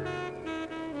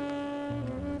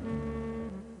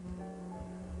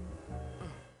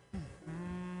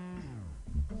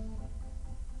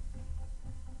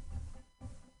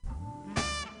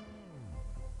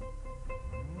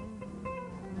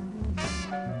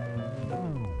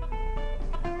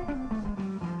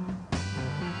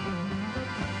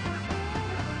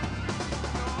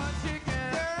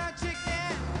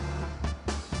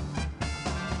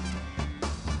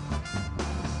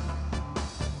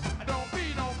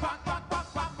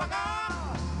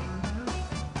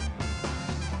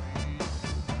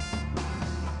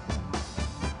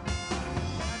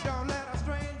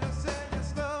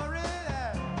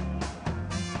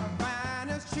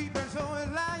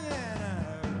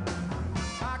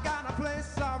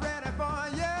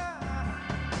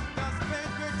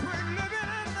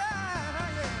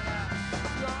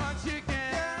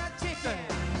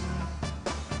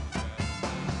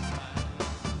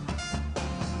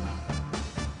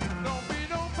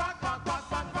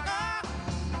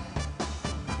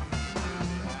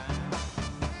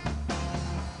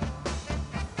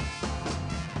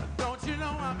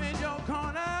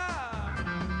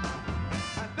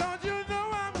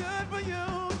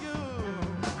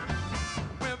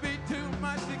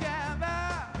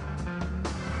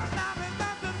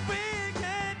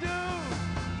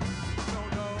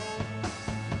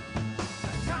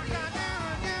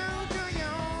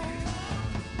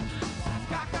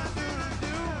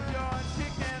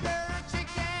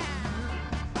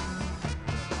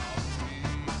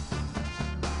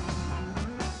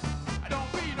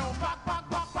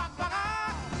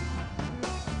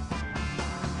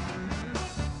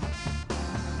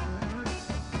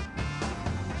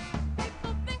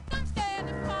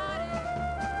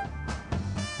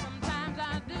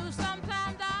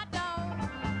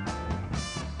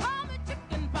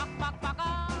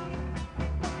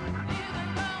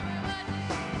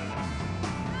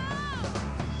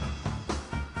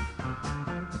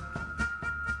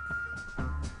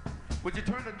 Would you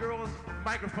turn the girl's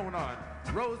microphone on?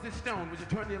 Rosie Stone, would you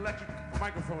turn the electric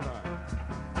microphone on?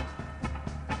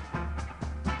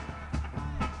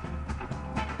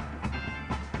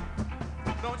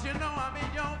 Don't you know I'm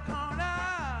in your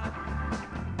corner?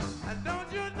 And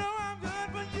don't you know I'm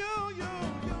good for you, you.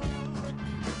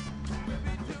 We'll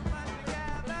be too much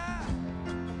together.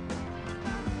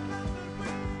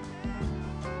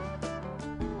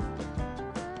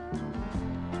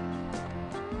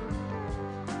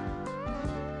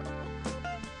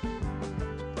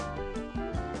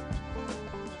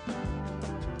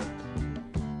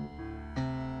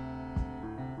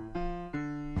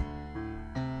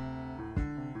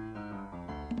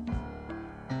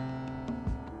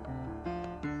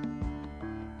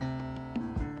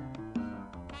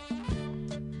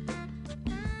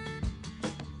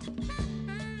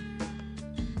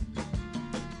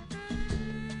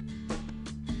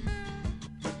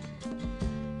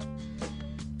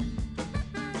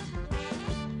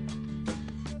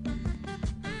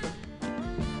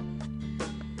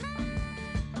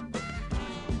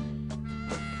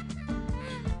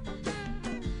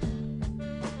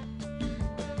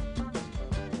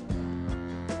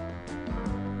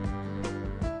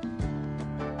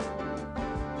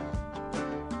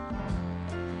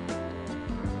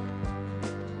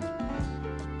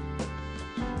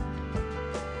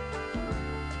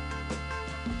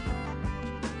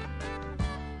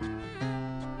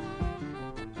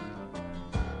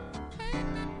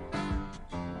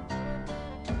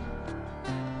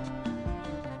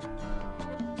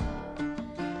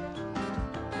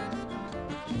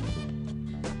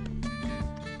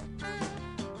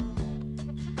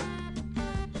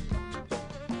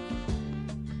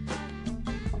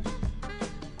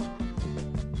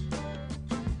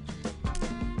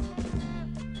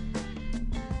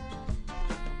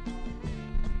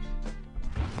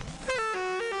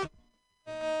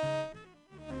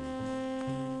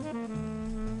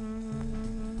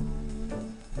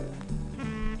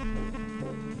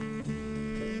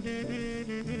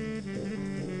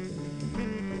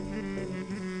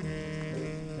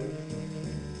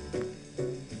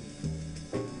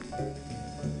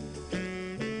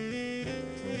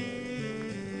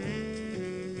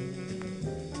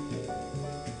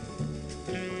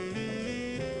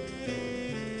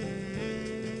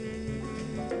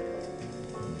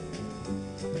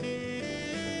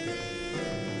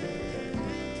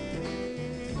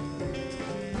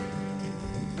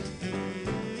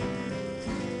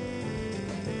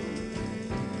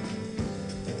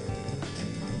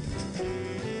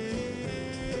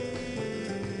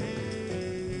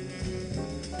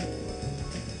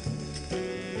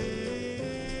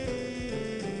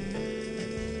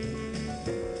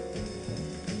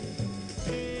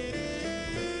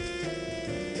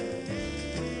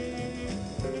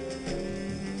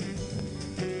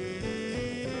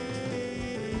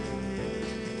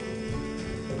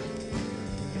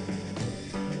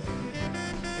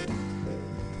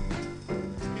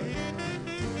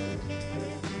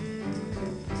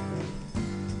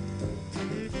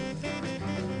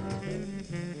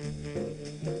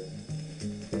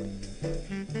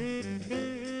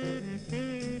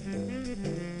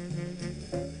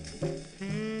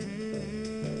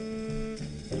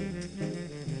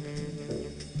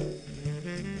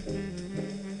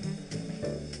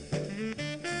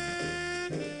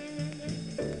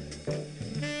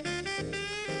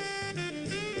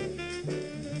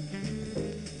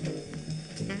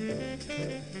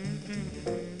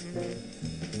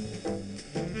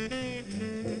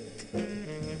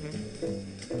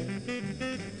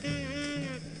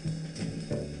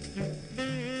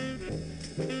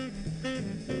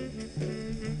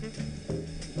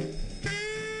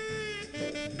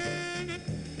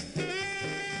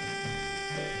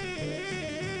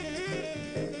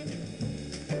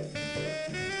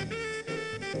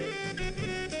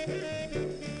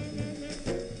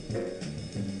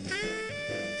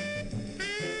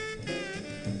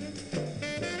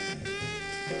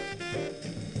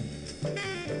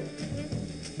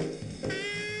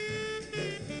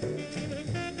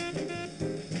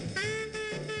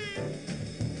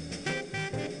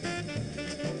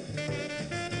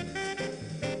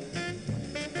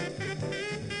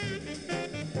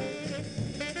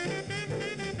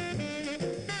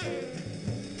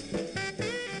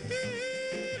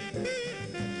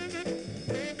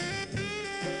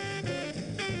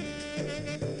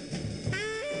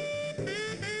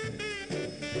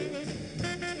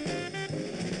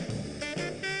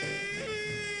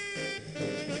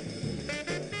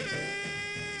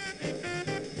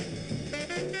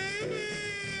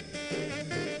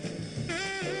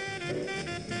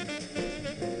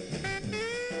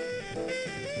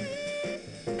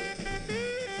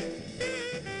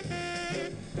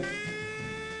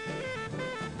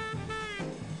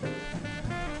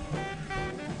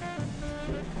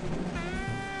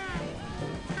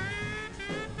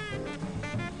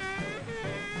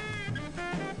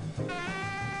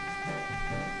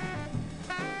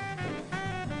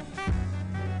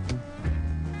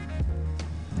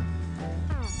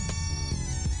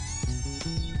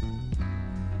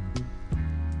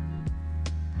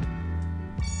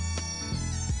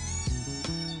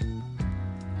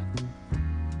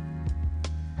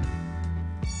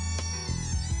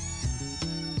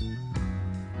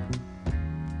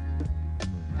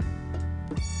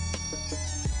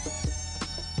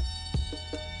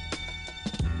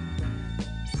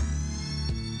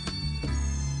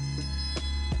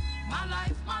 My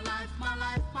life, my life, my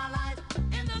life, my life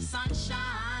in the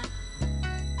sunshine.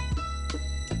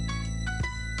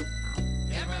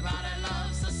 Everybody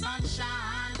loves the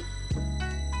sunshine.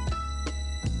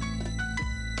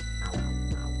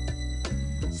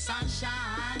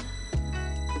 Sunshine.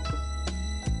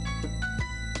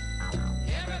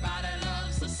 Everybody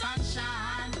loves the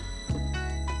sunshine.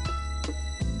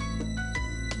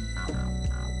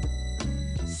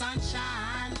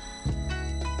 Sunshine.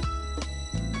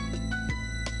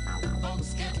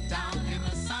 Folks get down in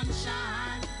the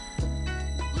sunshine.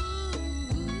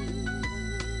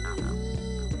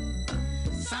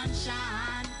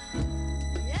 Sunshine.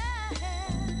 Yeah.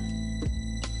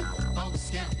 Folks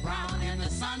get brown in the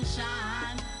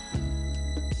sunshine.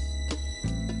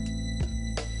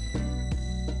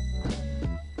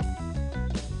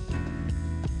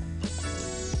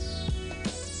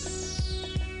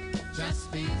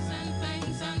 Just bees and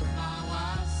things and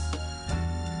flowers.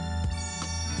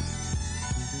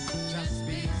 Just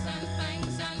bees and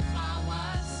things and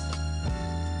flowers.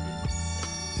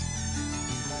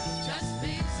 Just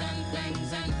bees and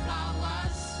things and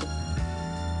flowers.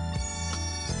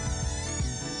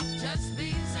 Just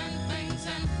bees and things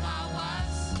and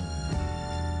flowers.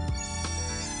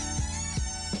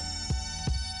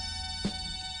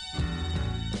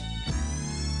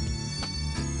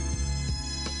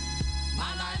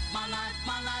 My life, my life,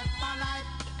 my life, my life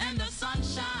in the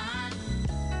sunshine.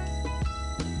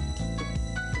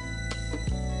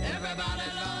 Everybody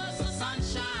loves the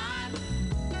sunshine.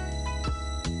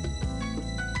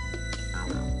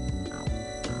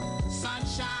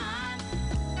 Sunshine.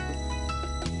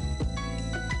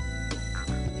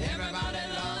 Everybody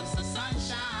loves the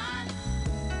sunshine.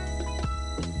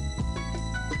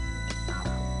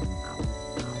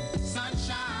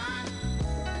 Sunshine.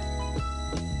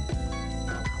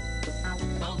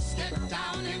 Folks get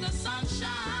down in the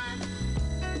sunshine.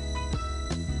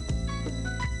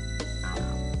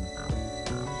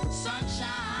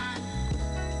 Sunshine.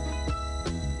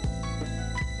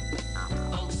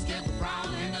 Folks get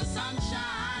brown in the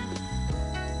sunshine.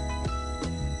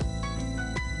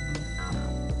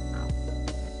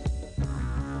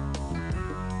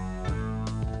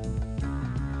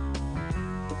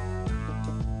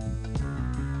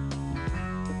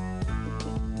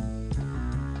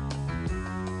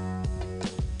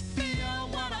 Feel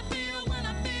what I feel when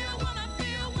I feel what I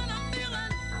feel when I'm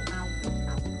feeling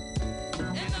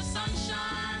in the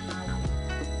sunshine.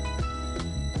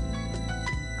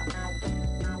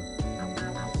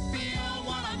 Feel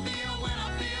what I feel when I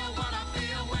feel what I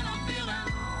feel when I'm feeling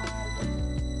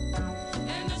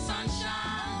in the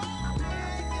sunshine.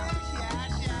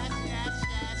 Yes, yes, yes,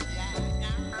 yes, yes.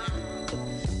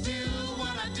 Do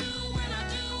what I do when I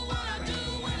do what I do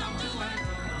when I'm doing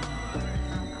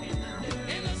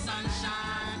in the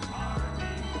sunshine.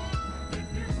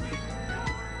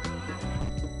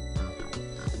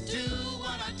 Do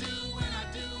what I do when I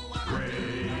do what I do.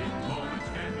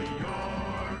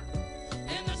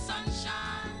 In the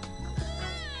sunshine.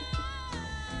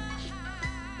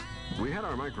 We had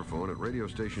our microphone at radio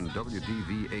station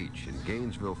WDVH in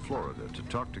Gainesville, Florida, to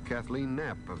talk to Kathleen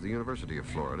Knapp of the University of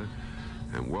Florida.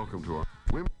 And welcome to our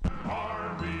women.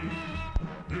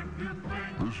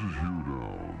 This is Hugh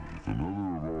Downs with another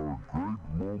of our great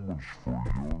moments for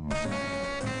young.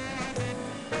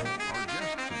 Our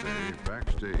guest today,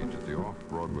 backstage at the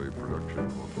off-Broadway production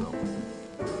of Othello.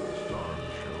 The star of the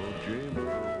show, James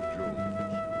Earl Jones.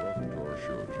 Welcome to our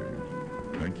show, James.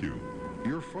 Thank you.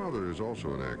 Your father is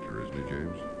also an actor, isn't he,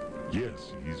 James?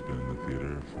 Yes, he's been in the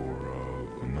theater for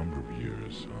a number of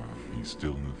years. He's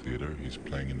still in the theater. He's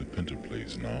playing in the Pinter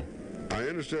plays now. I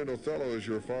understand Othello is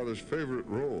your father's favorite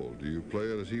role. Do you play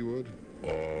it as he would?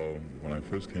 When I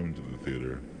first came into the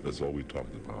theater, that's all we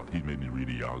talked about. He made me read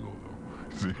Iago,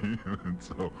 though. See? And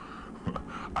so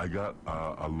I got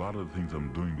a lot of the things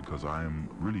I'm doing because I am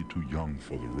really too young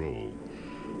for the role.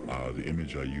 The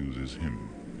image I use is him,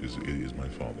 is my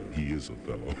father. He is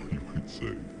Othello, you might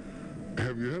say.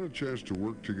 Have you had a chance to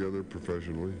work together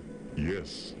professionally?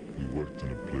 Yes, we worked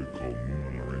in a play called Moon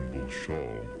and a Rainbow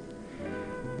Shawl,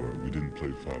 where we didn't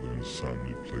play father and son,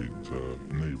 we played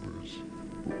neighbors.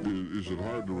 Is it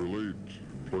hard to relate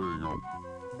playing out?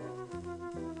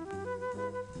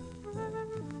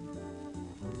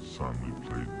 Son, we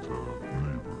played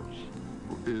neighbors.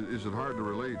 Is it hard to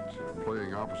relate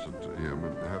playing opposite to him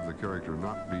and have the character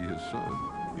not be his son?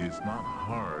 It's not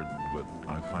hard, but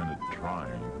I find it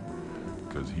trying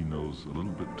because he knows a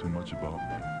little bit too much about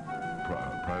me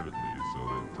privately, so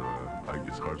that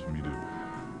it's hard for me to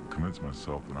convince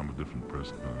myself that I'm a different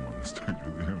person when I'm on the stage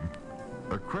with him.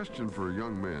 A question for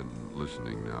young men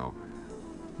listening now.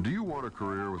 Do you want a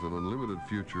career with an unlimited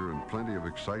future and plenty of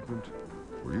excitement?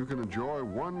 Well, you can enjoy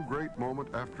one great moment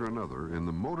after another in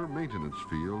the motor maintenance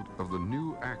field of the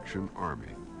new Action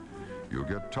Army. You'll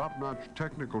get top-notch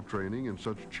technical training in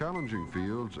such challenging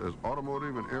fields as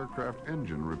automotive and aircraft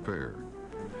engine repair.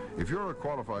 If you're a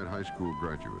qualified high school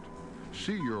graduate,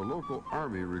 see your local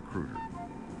Army recruiter.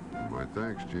 My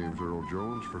thanks, James Earl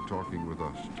Jones, for talking with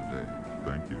us today.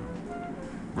 Thank you.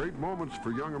 Great Moments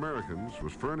for Young Americans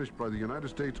was furnished by the United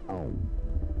States Army.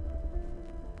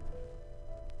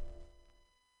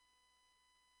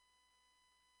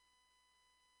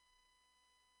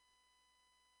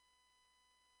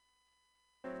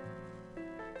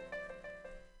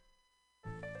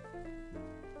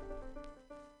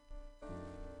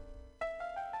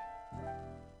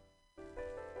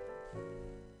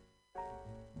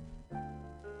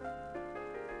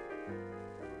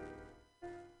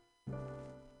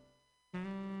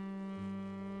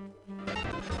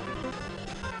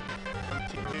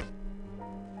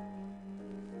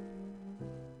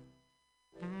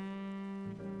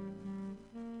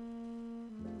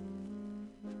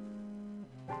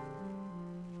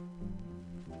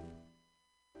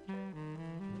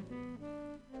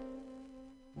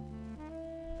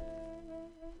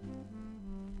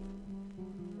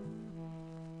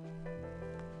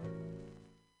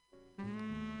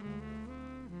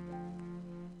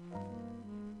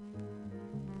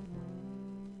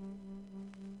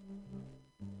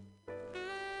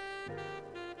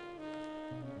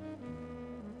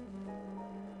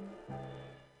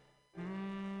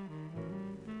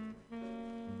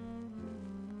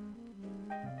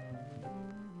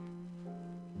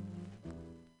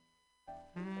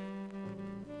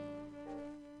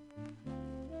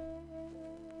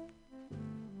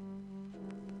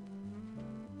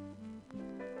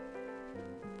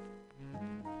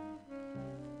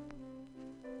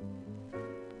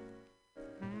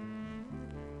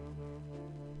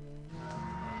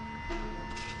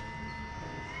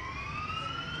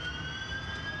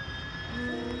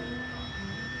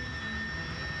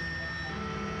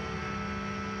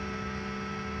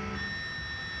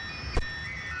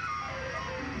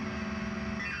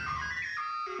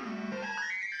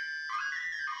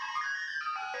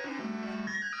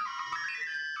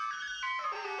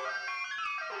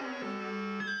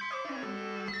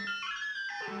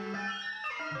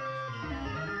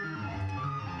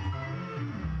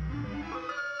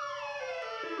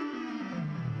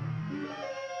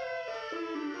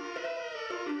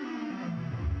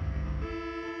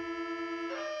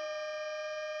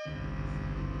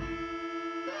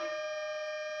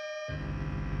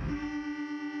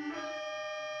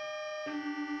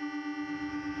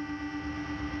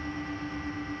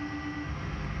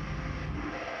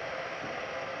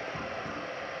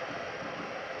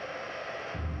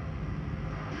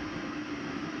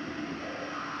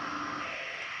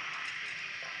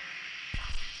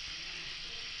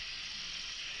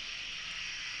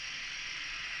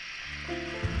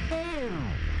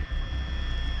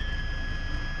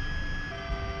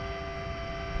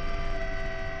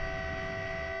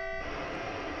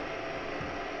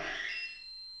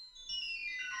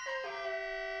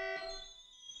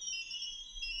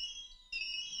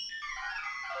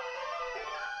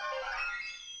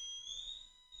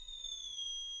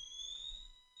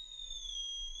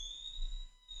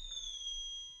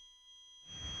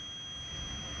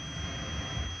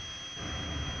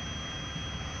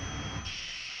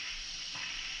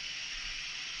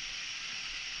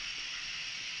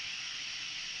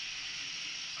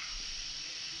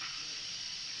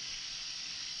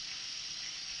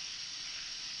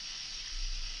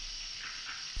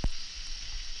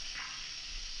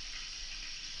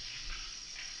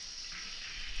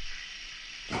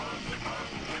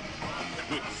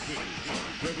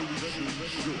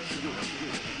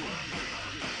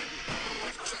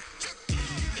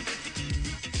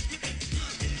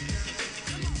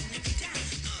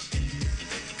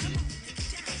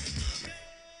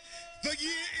 The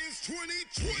year is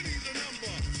 2020, the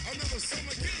number. Another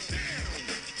summer, get down.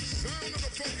 Sound of the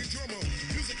funky drummer.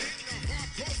 Music hitting the heart,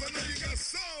 cause I know you got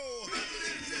soul.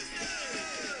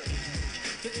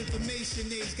 The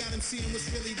information age got them seeing what's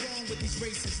really wrong with these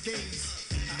racist days.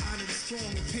 I honor the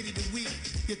strong and pity the weak.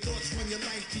 Your thoughts run your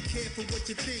life, be careful what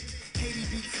you think. Haiti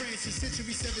beat France in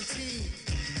century 17.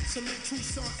 Salute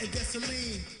Toussaint and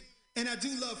Dessalines. And I do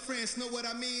love France, know what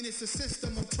I mean? It's a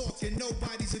system I'm talking,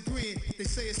 nobody's agreeing. They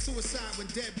say it's suicide when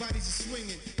dead bodies are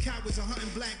swinging. Cowards are hunting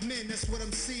black men, that's what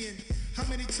I'm seeing. How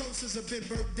many toasters have been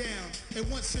burnt down? And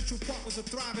once Central Park was a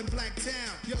thriving black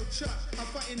town. Yo, Chuck, I'm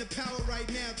fighting the power right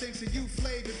now thanks to you,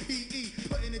 Flav and P.E.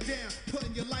 Putting it down,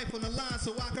 putting your life on the line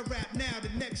so I can rap now. The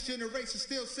next generation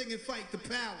still singing Fight the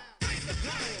Power. Fight the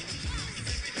power.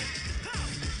 Fight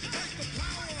the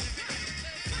power.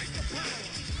 Fight the power. Fight the power.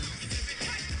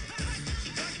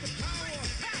 Fight the power.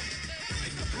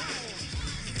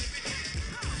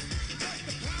 Fight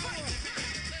the power.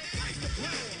 Fight the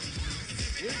power.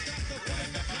 We got the fight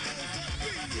the power.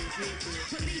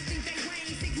 Police think they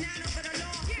Wayne, 6'9" over the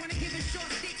law. Wanna give us short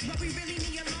sticks, but we really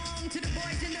need a long. To the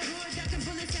boys in the hood, ducking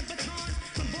bullets and batons.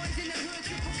 From boys in the hood,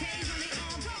 triple K's on their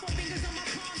arms. 4 fingers on my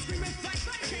palm, screaming fight.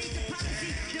 Change the policy,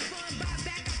 defund buy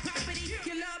back our property.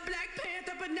 You love Black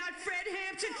Panther, but not Fred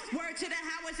Hampton. Word to the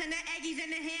Howards and the Aggies and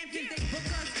the Hamptons. They book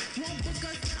us, won't book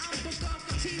us, I'm book off.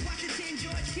 T. Washington,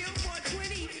 George Kill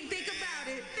 420. Think about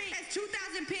it, that's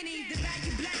 2,000 pennies. The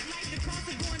value black life, the cost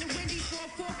of going to Wendy's for a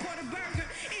 4-quarter burger.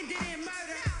 Ended in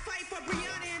murder. Fight for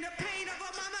Brianna and the pain of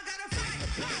her mama. Gotta fight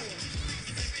the power.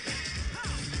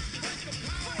 Fight the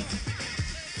power.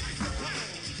 Fight the power.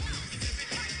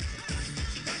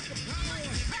 Fight the power.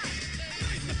 Fight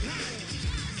the power.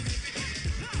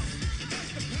 Fight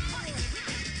the power.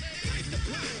 Fight the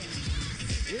power.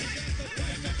 We got the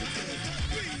fight the power.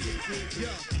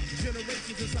 Yeah,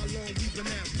 generations is how long we've been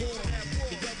at war.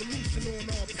 The revolution on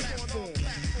our platform.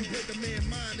 You break a man's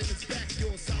mind and it's back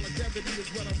your solidarity is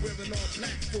what I'm wearing all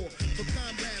black for. For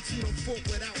comrades who don't fought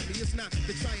without me, it's not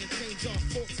to try and change our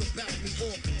thoughts about me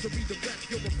or to redirect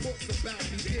your reports about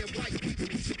me. Dear white people,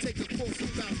 you should take a course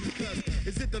about me, cause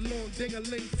is it the long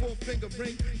ding-a-ling, 4-finger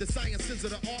ring? The sciences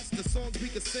of the arts, the songs we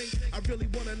can sing? I really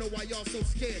wanna know why y'all so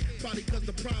scared. Probably cause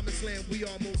the promised land we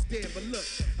almost there. But look,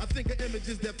 I think of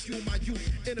images that fuel my youth.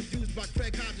 Interviews by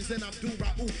Craig Hodges and Abdul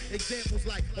Raouf. Examples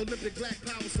like Olympic Black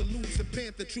Power salutes and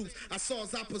Panther troops. I saw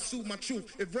as I pursue my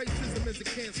truth. If racism is a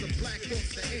cancer, black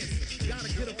thoughts the answer. Gotta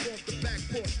get up off the back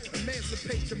porch.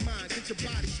 Emancipate your mind. Get your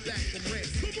bodies back from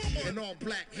ransom. And all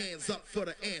black hands up for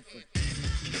the anthem.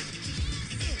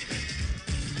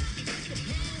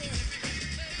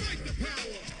 Fight the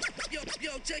power.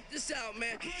 Yo, check this out,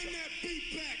 man. Bring that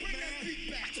beat back, man.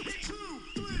 Bring that beat back. 2,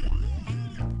 3.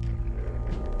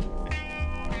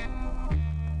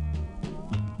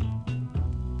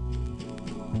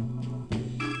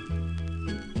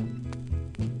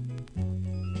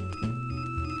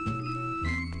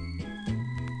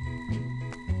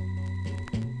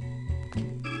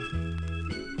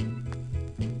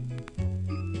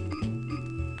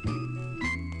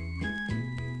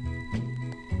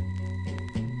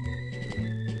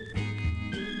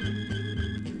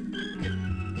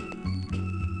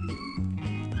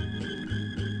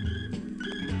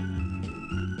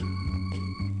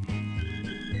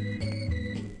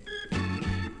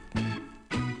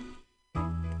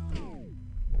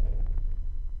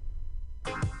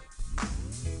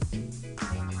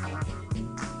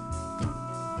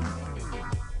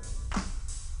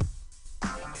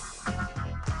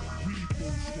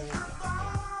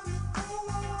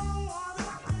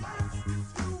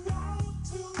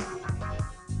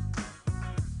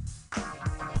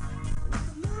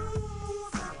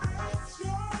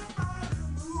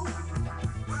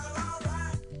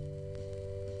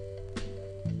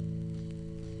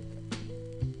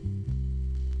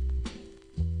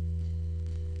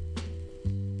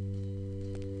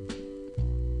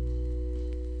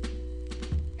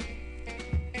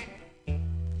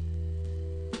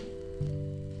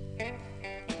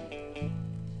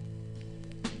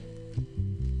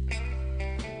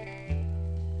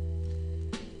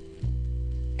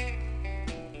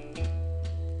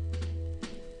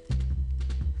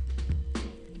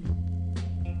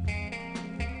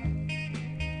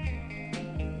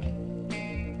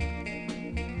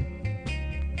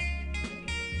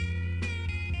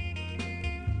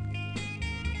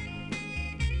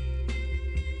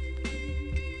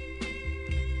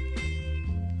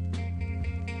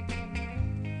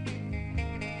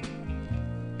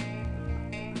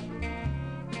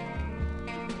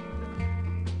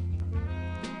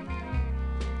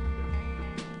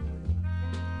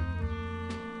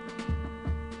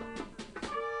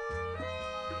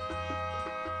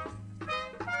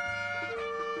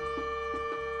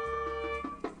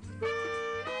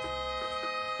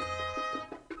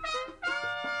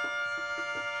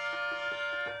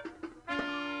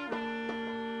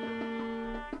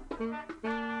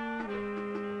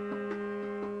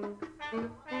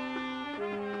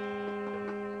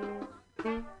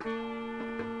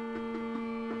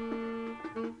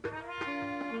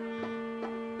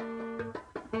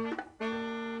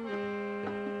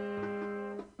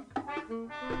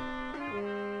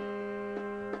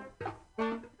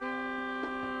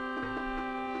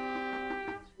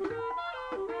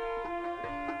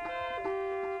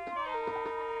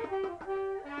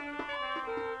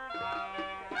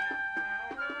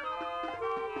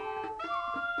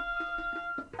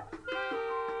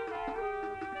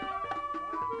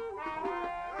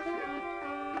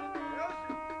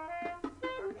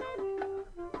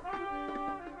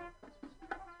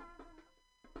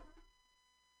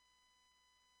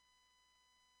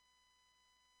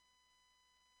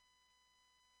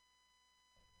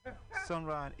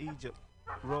 Sunrise, Egypt,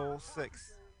 Roll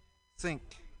 6, Sync,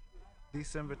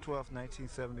 December 12,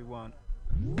 1971.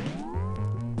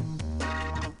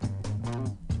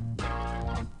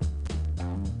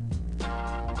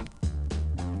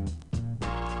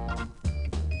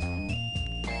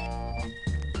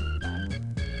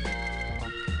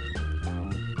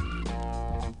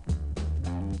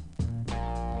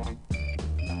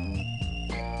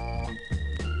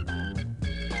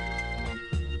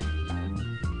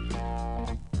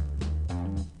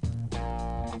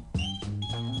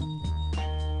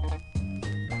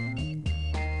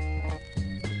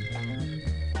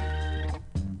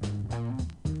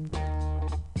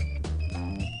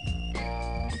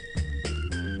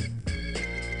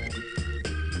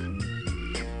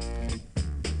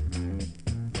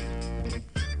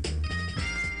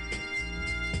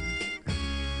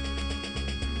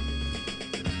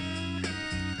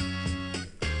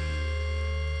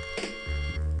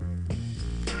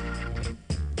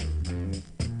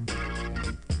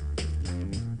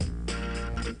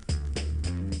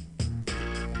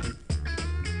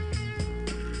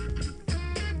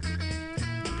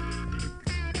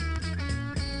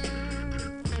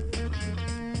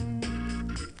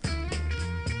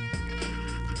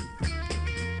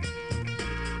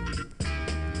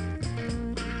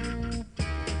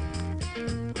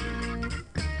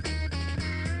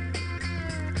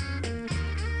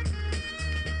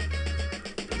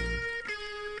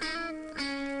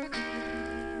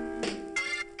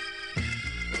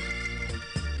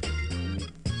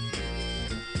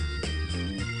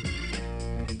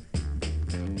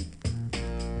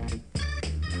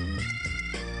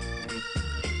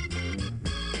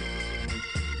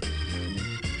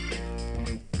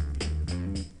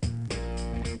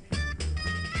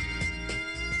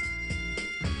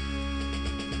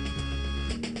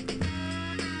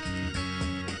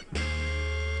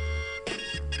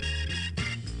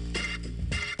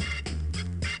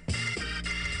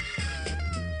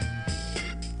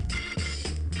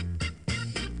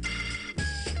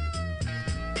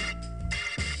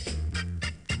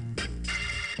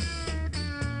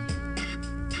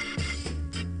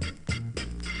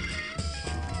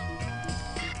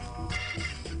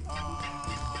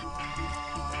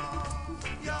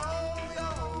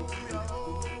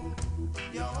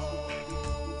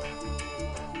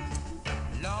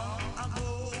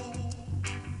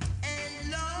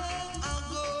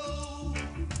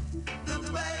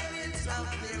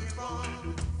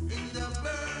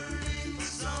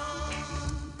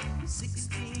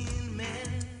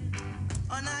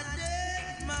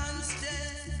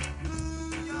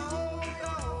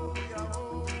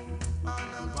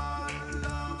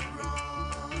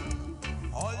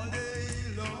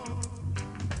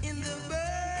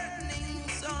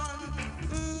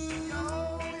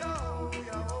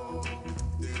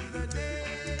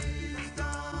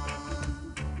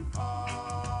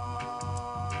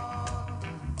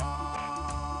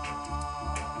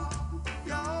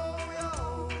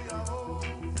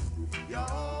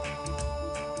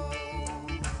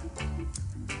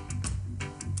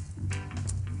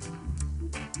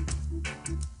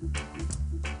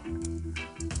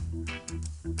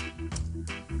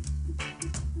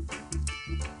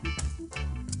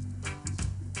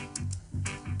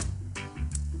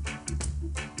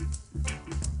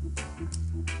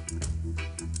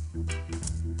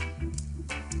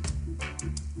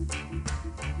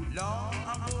 Long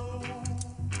ago,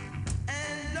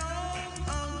 and long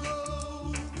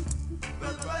ago, the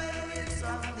pirates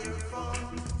have their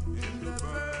fun in the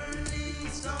burning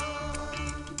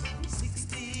sun.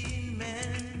 16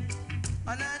 men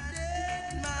on a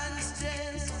dead man's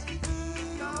chest.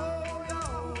 Yo, yo,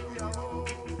 yo,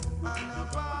 and a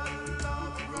bottle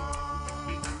of rum.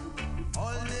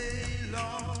 All day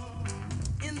long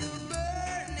in the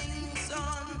burning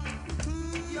sun.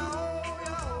 Yo,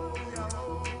 yo, yo,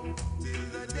 till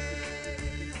the day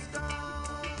is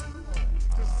done.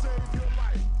 To save your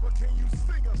life, but can you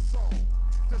sing a song?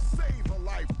 To save a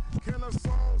life, can a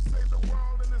song save the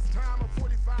world in this time of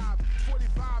 45?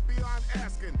 45 beyond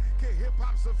asking, can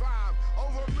hip-hop survive?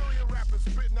 Over 1 million rappers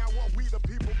spitting out what we the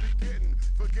people be getting.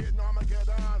 Forgetting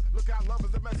Armageddon, look out, love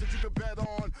is the message you can bet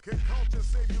on. Can culture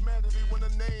save humanity when the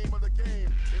name of the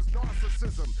game is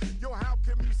narcissism? Yo, how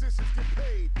can musicians get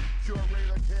paid?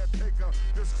 Curator, caretaker,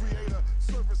 this creator,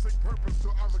 servicing purpose to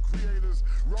other creators,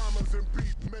 rhymers and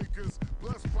beat makers,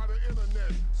 blessed by the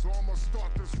internet. So I'ma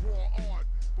start this raw art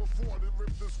before they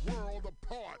rip this world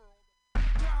apart.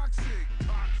 Toxic,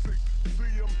 toxic,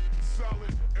 see 'em, sell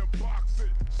it, and box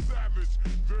it, savage,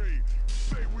 they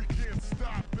say we can't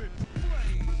stop it.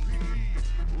 Flame,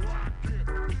 PE, rock it,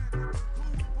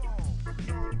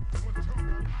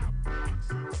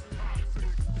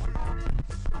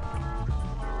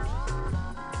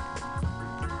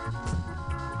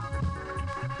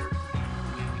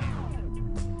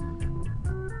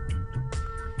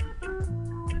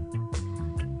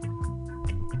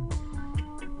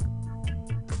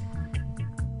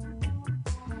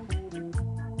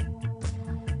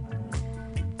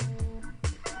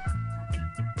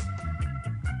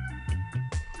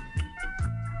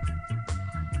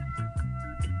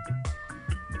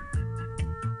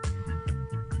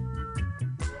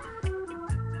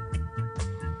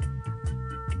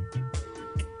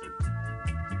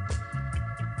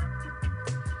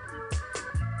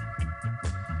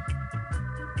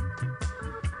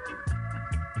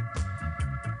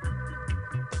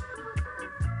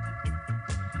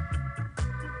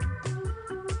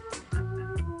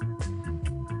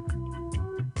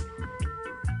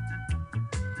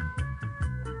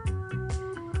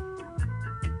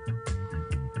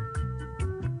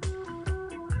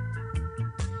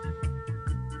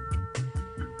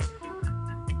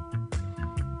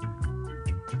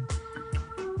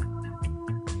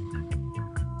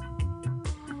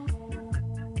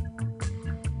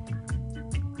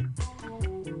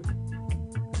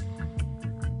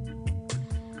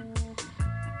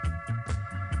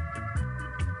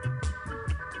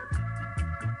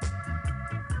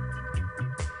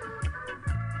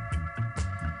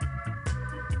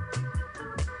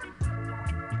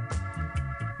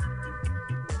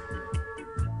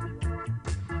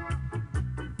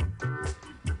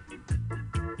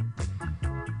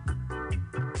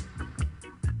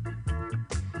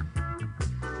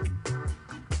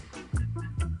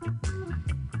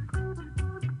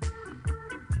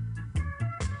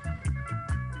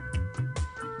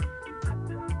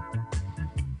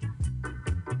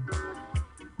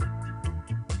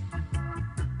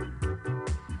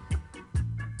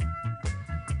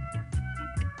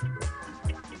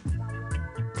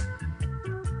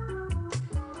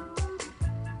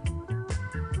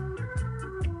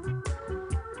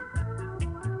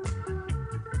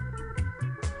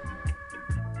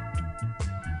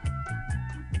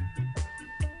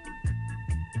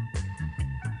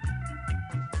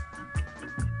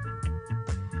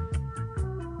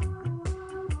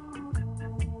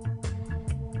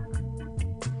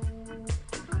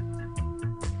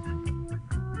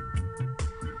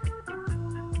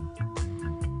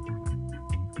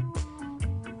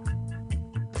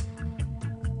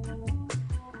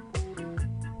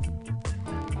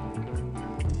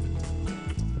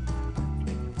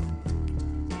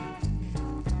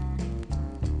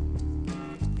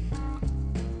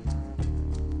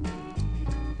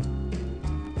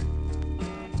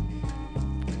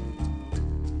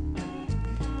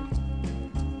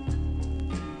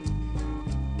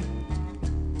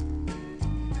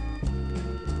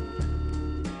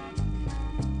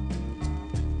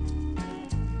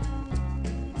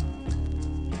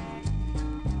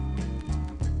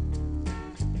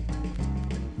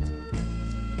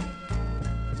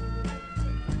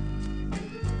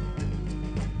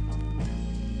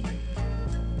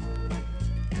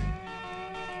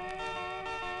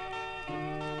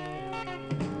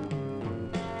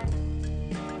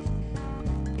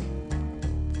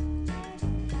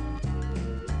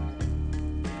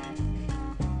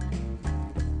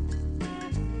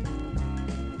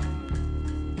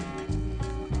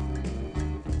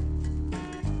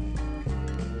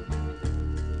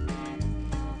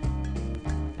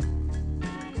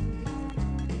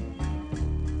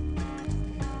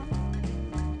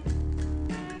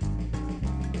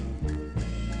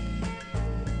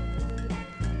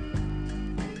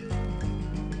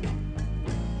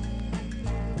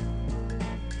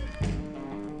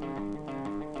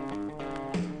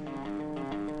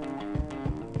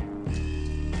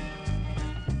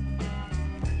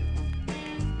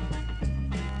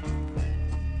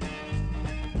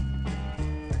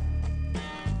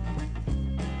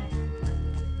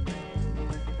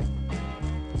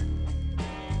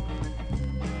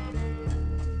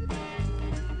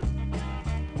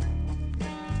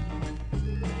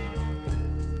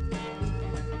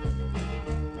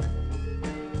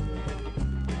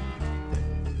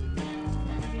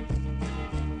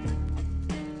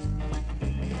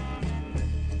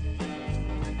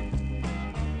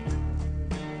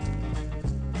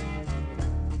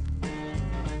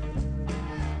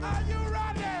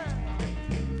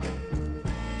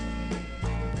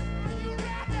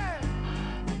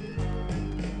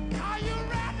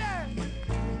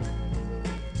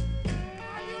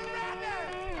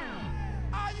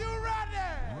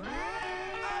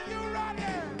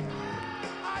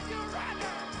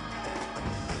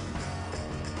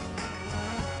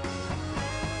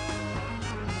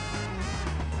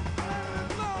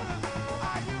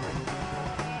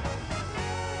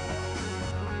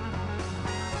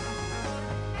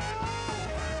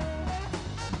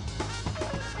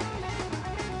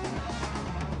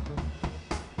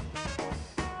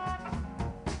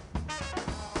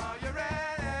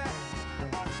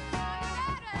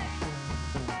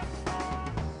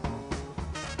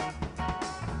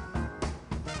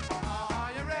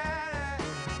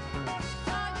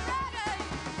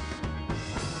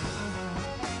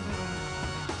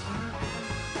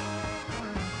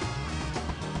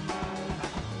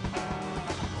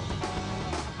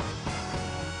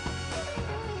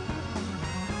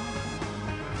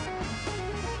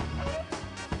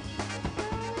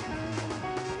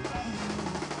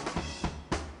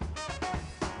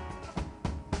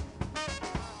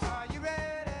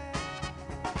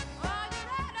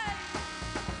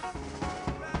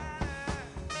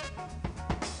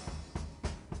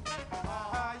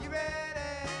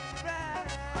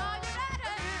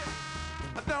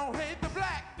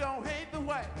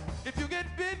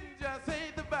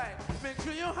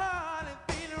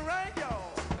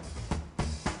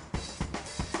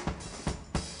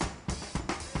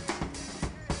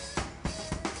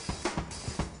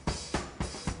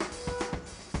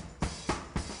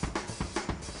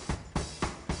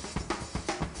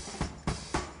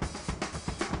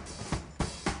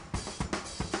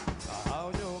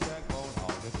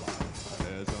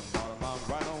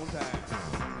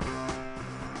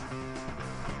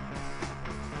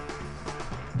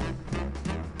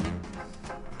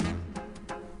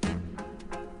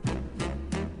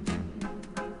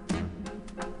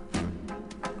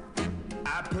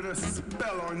 a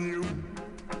spell on you.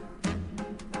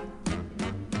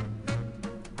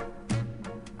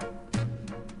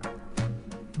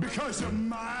 Because you're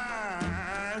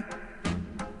mine.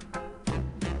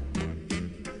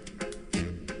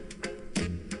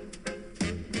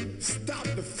 Stop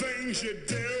the things you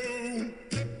do.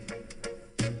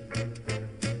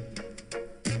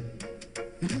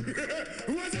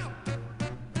 What's up?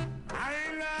 I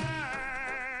ain't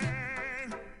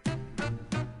lying.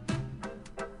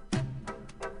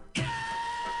 Yeah,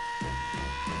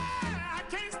 I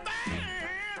can't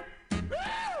stand.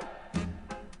 Woo!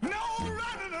 No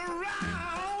running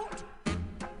around.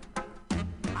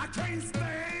 I can't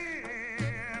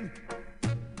stand.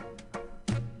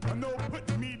 No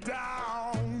putting me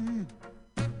down.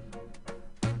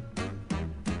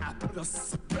 I put a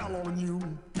spell on you.